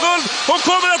att vinna guld. Hon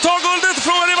kommer att ta guldet.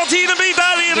 Frågan är vad tiden blir.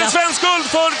 Där är det svensk guld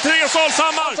för Therese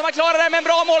Alshammar. Alshammar klarar det med en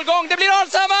bra målgång. Det blir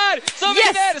Alshammar som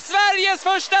vinner Sveriges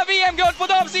första VM-guld på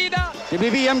damsidan. Det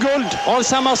blir VM-guld.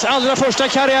 Alshammars allra första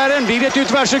karriären blir ett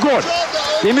nytt världsrekord.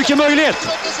 Det är mycket möjligt.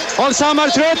 Alshammar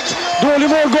trött, dålig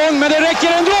målgång, men det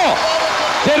räcker ändå.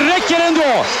 Det räcker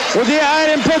ändå. Och det är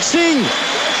en putsning.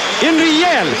 En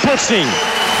rejäl putsning.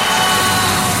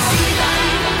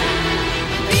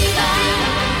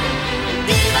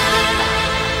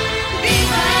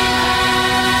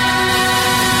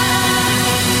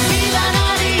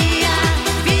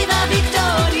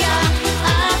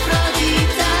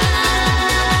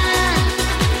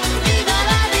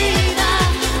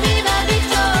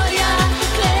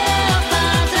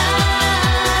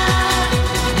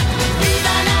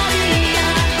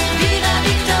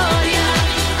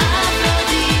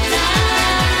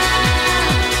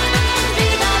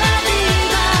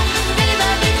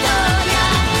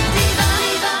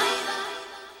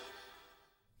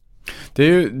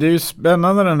 Det är ju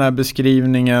spännande den här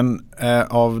beskrivningen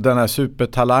av den här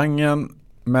supertalangen,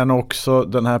 men också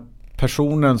den här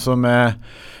personen som är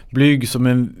blyg som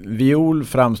en viol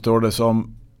framstår det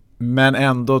som, men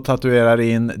ändå tatuerar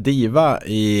in Diva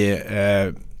i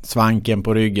svanken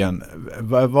på ryggen.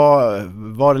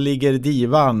 Var ligger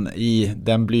divan i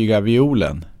den blyga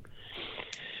violen?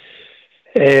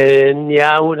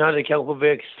 Ja, hon hade kanske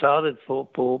växt färdigt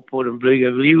på den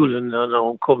blyga violen när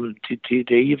hon kom till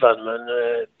divan, men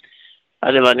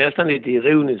Ja, det var nästan lite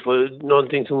ironiskt, för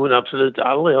någonting som hon absolut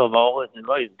aldrig har varit, det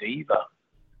var ju Diva.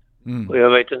 Och jag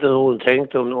vet inte hur hon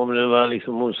tänkte, om det var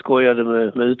liksom, hon skojade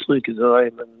med uttrycket,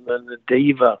 men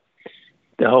Diva,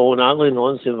 det har hon aldrig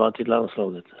någonsin varit i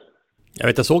landslaget.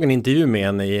 Jag såg en intervju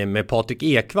med Patrik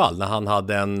Ekwall när han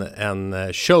hade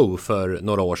en show för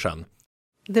några år sedan.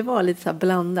 Det var lite så här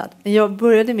blandat. Men jag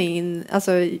började med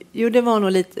det var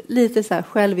nog lite så här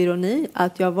självironi,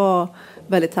 att jag var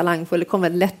väldigt talangfull. Det kom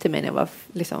väldigt lätt till mig när jag var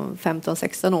liksom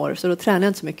 15-16 år. Så då tränade jag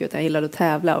inte så mycket, utan jag gillade att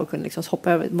tävla och kunde liksom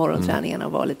hoppa över morgonträningen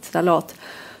och vara lite salat.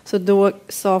 Så då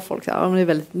sa folk så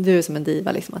här, du är som en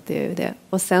diva, liksom, att det är det.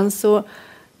 Och sen så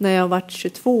när jag var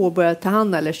 22 och började ta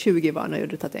hand, eller 20 var när jag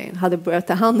gjorde tatueringen, hade börjat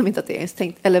ta hand om min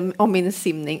tatuering, eller om min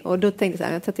simning, och då tänkte jag så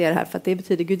här, jag tatuerar det här för att det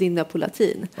betyder gudinna på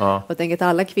latin. Ja. Och jag tänker att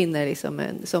alla kvinnor är liksom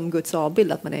som Guds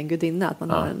avbild, att man är en gudinna, att man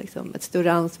har ett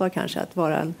större ansvar kanske att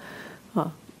vara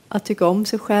att tycka om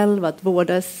sig själv, att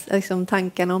vårda liksom,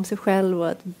 tankarna om sig själv och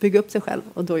att bygga upp sig själv,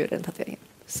 och då gör den tatueringen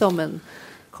som en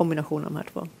kombination av de här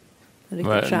två.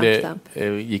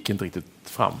 Det gick inte riktigt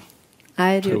fram.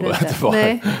 Nej, det gjorde det inte.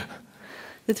 Nej.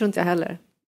 Det tror inte jag heller.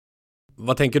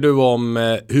 Vad tänker du om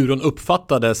hur hon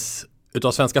uppfattades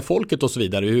utav svenska folket och så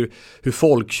vidare? Hur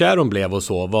folkkär hon blev och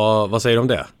så? Vad säger du om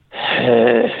det?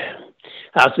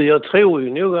 Alltså jag tror ju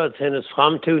nog att hennes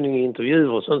framtoning i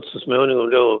intervjuer och sånt så småningom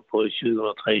då på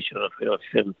 2003, 2004,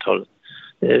 2005-talet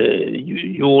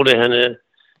gjorde henne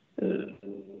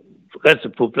rätt så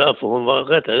populär, för hon var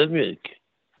rätt ödmjuk.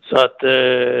 Så att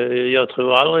jag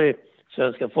tror aldrig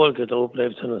svenska folket har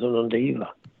upplevt henne som någon diva.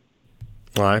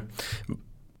 Nej.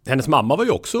 Hennes mamma var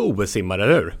ju också OS-simmare,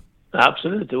 eller hur?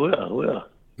 Absolut, ja.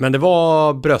 Men det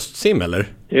var bröstsim, eller?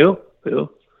 Jo.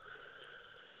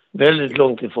 Väldigt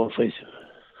långt ifrån frisim.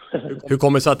 Hur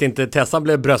kommer det så att inte Tessan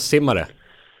blev bröstsimmare?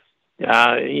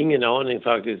 Ja, ingen aning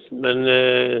faktiskt. Men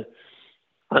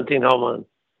antingen har man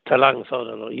talang för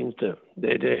det eller inte.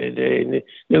 Det är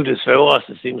nog det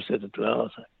svåraste simsättet att lära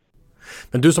sig.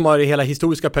 Men du som har hela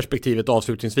historiska perspektivet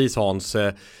avslutningsvis, Hans,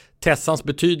 Tessans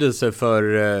betydelse för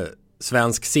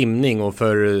svensk simning och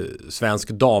för svensk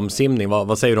damsimning,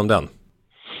 vad säger du om den?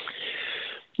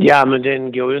 Ja, men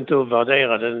den går ju inte att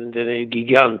värdera, den är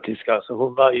gigantisk. Alltså,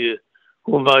 hon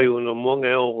var ju under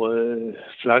många år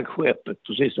flaggskeppet,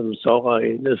 precis som Sara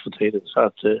är nu för tiden. Så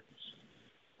att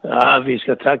vi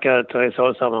ska tacka Therese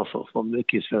Alshammar för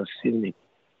mycket svensk simning.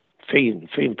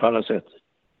 Fin på alla sätt.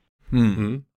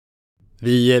 Mm.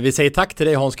 Vi säger tack till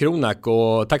dig, Hans Kronak,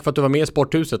 och tack för att du var med i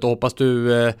Sporthuset, och hoppas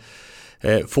du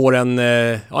får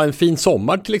en fin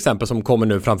sommar till exempel som kommer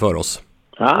nu framför oss.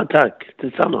 Ja, tack.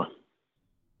 Detsamma.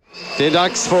 Det är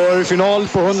dags för final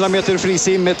på 100 meter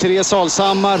frisim med Therese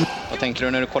Alshammar. Vad tänkte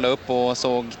du när du kollade upp och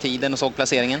såg tiden och såg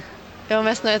placeringen? Jag var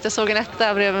mest nöjd att jag såg en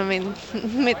etta bredvid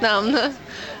mitt namn.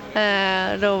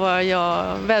 Då var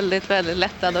jag väldigt, väldigt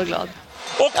lättad och glad.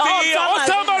 Och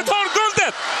Alshammar tar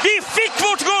guldet! Vi fick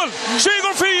vårt guld! 24-14!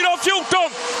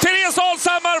 Therese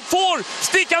Alshammar får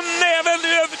sticka näven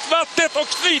över vattnet och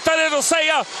knyta den och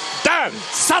säga: där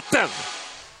satt den!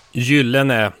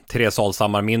 Gyllene Therese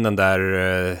Alshammar-minnen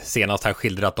där, senast här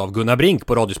skildrat av Gunnar Brink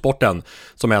på Radiosporten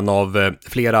som en av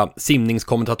flera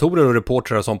simningskommentatorer och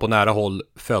reportrar som på nära håll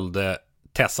följde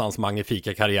Tessans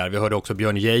magnifika karriär. Vi hörde också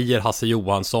Björn Geijer, Hasse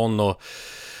Johansson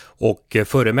och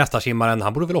förre mästarsimmaren,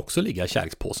 han borde väl också ligga i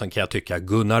kärlekspåsen kan jag tycka,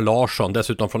 Gunnar Larsson,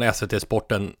 dessutom från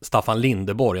SVT-sporten Staffan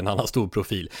Lindeborg, en annan stor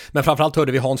profil. Men framförallt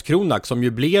hörde vi Hans Kronak som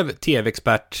ju blev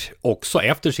tv-expert också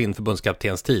efter sin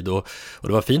förbundskaptenstid, och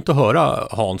det var fint att höra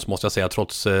Hans, måste jag säga,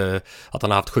 trots att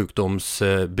han har haft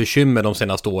sjukdomsbekymmer de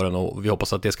senaste åren, och vi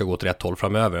hoppas att det ska gå till rätt håll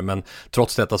framöver. Men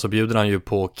trots detta så bjuder han ju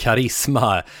på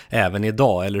karisma även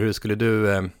idag, eller hur skulle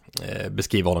du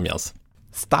beskriva honom, Jens?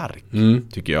 Stark,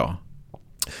 tycker jag.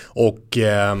 Och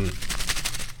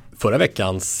förra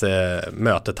veckans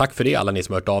möte, tack för det alla ni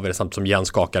som har hört av er, samt som Jens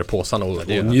skakar påsan och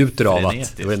njuter av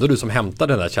att det var ändå du som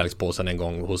hämtade den där kärlekspåsen en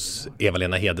gång hos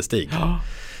Eva-Lena Hedestig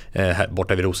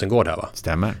borta vid Rosengård här, va?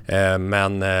 Stämmer.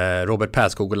 Men Robert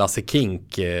Perskog och Lasse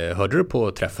Kink, hörde du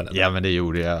på träffen? Ja, men det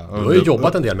gjorde jag. Du har ju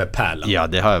jobbat en del med Pärlan. Ja,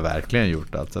 det har jag verkligen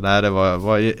gjort. Alltså, det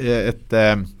var ett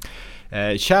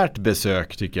kärt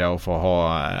besök tycker jag, att få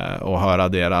ha och höra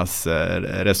deras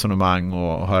resonemang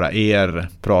och höra er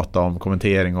prata om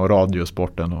kommentering och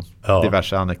radiosporten och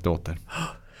diverse anekdoter.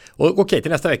 Och okej,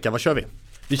 till nästa vecka, vad kör vi?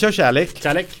 Vi kör kärlek.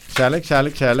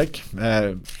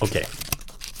 Okej.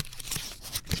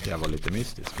 Ska jag vara lite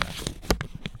mystisk här?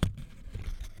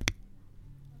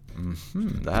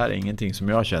 Det här är ingenting som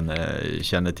jag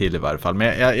känner till i varje fall.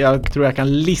 Men jag tror jag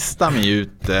kan lista mig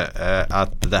ut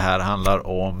att det här handlar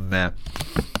om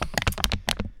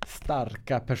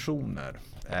starka personer.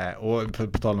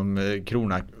 Och på tal om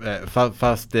krona,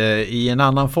 fast i en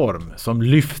annan form som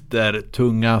lyfter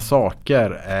tunga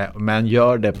saker, men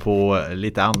gör det på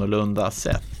lite annorlunda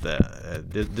sätt.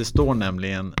 Det står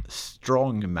nämligen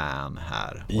Strongman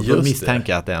här. Och då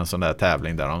misstänker jag att det är en sån där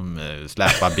tävling där de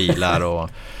släpar bilar och...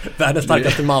 Världens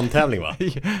starkaste man-tävling, va?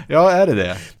 Ja, är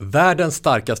det? Världens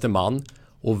starkaste man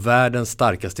och världens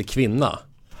starkaste kvinna.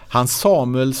 Han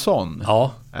Samuelsson.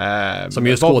 Ja. Som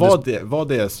var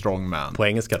det Strongman? På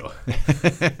engelska då.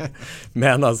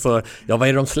 Men alltså, vad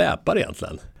är det de släpar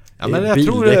egentligen? Ja, men jag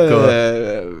tror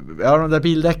de där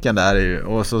bildäcken där,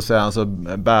 och så säger han så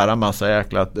bära massa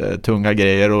jäkla tunga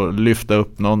grejer och lyfta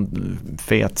upp någon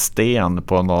fet sten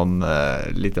på någon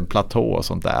liten platå och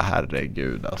sånt där.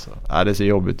 Herregud alltså. Det ser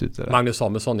jobbigt ut det där. Magnus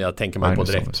Samuelsson, jag tänker man på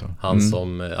direkt. Han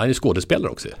är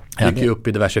skådespelare också. Dyker ju upp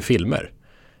i diverse filmer.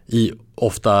 I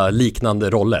ofta liknande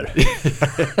roller.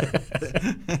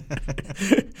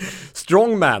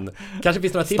 Strongman. Kanske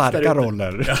finns några tips där. Starka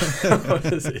roller.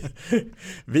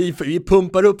 Vi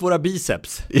pumpar upp våra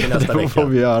biceps nästa vecka. Får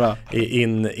vi göra.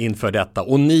 Inför detta.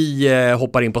 Och ni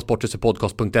hoppar in på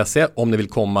sporthusepodcast.se om ni vill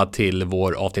komma till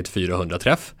vår avsnitt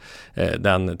 400-träff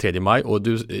den 3 maj. Och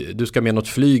du ska med något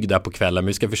flyg där på kvällen, men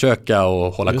vi ska försöka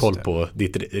att hålla koll på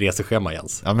ditt reseschema,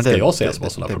 Jens. Ja, men ska jag säga som har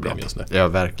sådana problem just nu? Ja,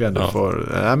 verkligen.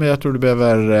 Men jag tror du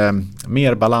behöver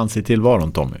mer balans i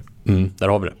tillvaron, Tommy. Där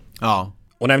har vi det. Ja.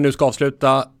 Och när vi nu ska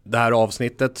avsluta det här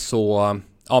avsnittet så,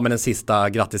 men en sista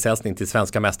grattishälsning till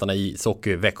svenska mästarna i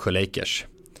ishockey, Växjö Lakers.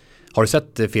 Har du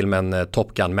sett filmen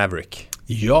Top Gun Maverick?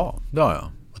 Ja, det har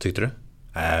jag. Vad tyckte du?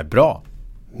 Bra.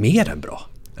 Mer än bra.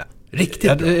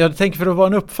 Riktigt bra. Jag tänker för att vara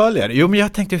en uppföljare. Jo, men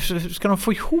jag tänkte, ska de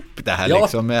få ihop det här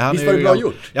liksom? Visst var det bra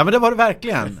gjort? Ja, men det var det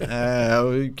verkligen.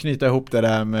 Och knyta ihop det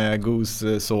där med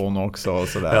Goose son också och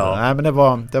sådär. Ja. Nej, men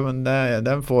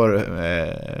den får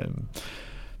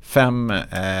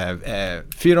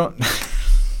 4.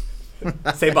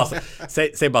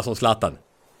 Säg bara som Zlatan.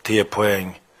 10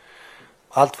 poäng.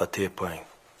 Allt var 10 poäng.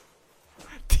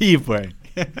 10 poäng.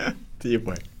 10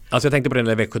 poäng. Alltså jag tänkte på den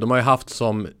där Växjö, de har ju haft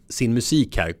som sin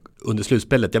musik här under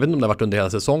slutspelet, jag vet inte om det har varit under hela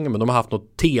säsongen, men de har haft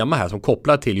något tema här som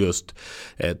kopplar till just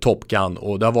Top Gun,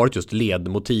 och det har varit just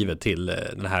ledmotivet till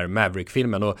den här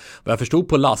Maverick-filmen. Och vad jag förstod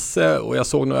på Lasse, och jag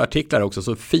såg några artiklar också,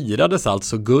 så firades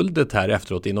alltså guldet här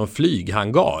efteråt i någon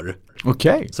flyghangar.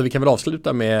 Okej. Så vi kan väl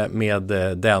avsluta med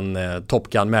den Top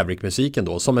Gun Maverick-musiken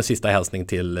då, som en sista hälsning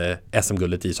till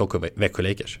SM-guldet i ishockey Växjö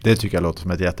Lakers. Det tycker jag låter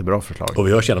som ett jättebra förslag. Och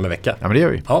vi hörs igen om en vecka. Ja, men det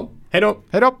gör vi. Ja, hej då!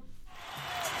 Hej då!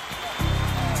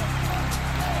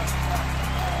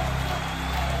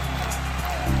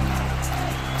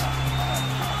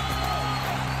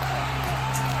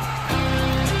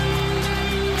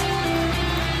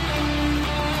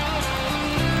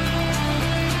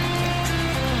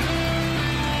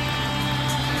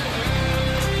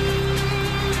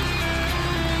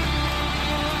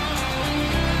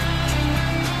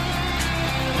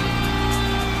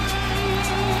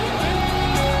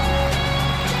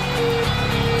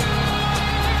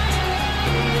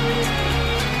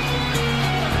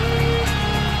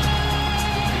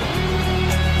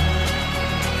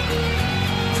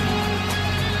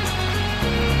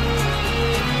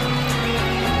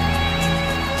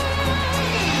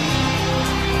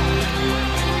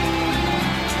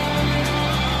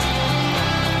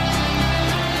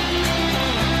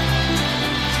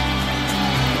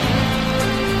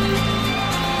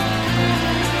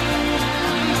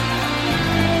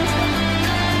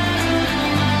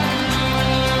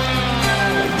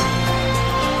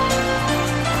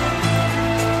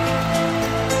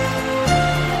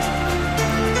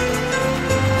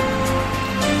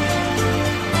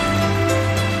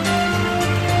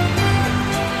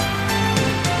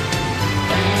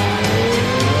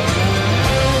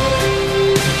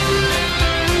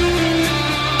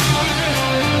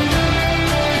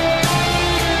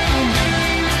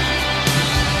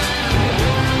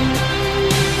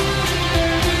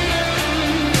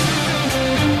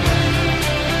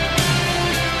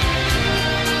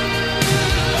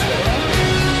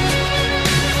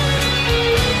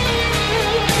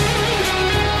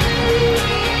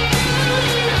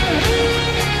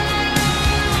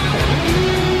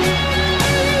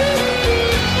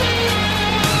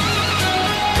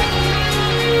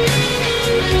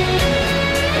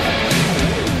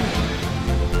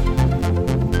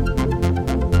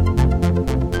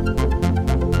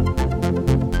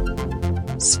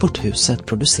 Sporthuset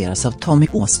produceras av Tommy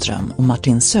Åström och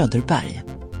Martin Söderberg.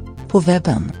 På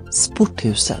webben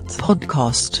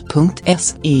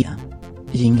sporthusetpodcast.se.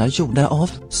 Jinglar gjorda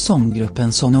av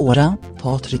sånggruppen Sonora,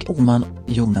 Patrik Åman,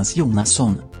 Jonas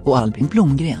Jonasson och Albin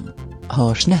Blomgren.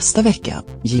 Hörs nästa vecka,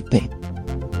 JP.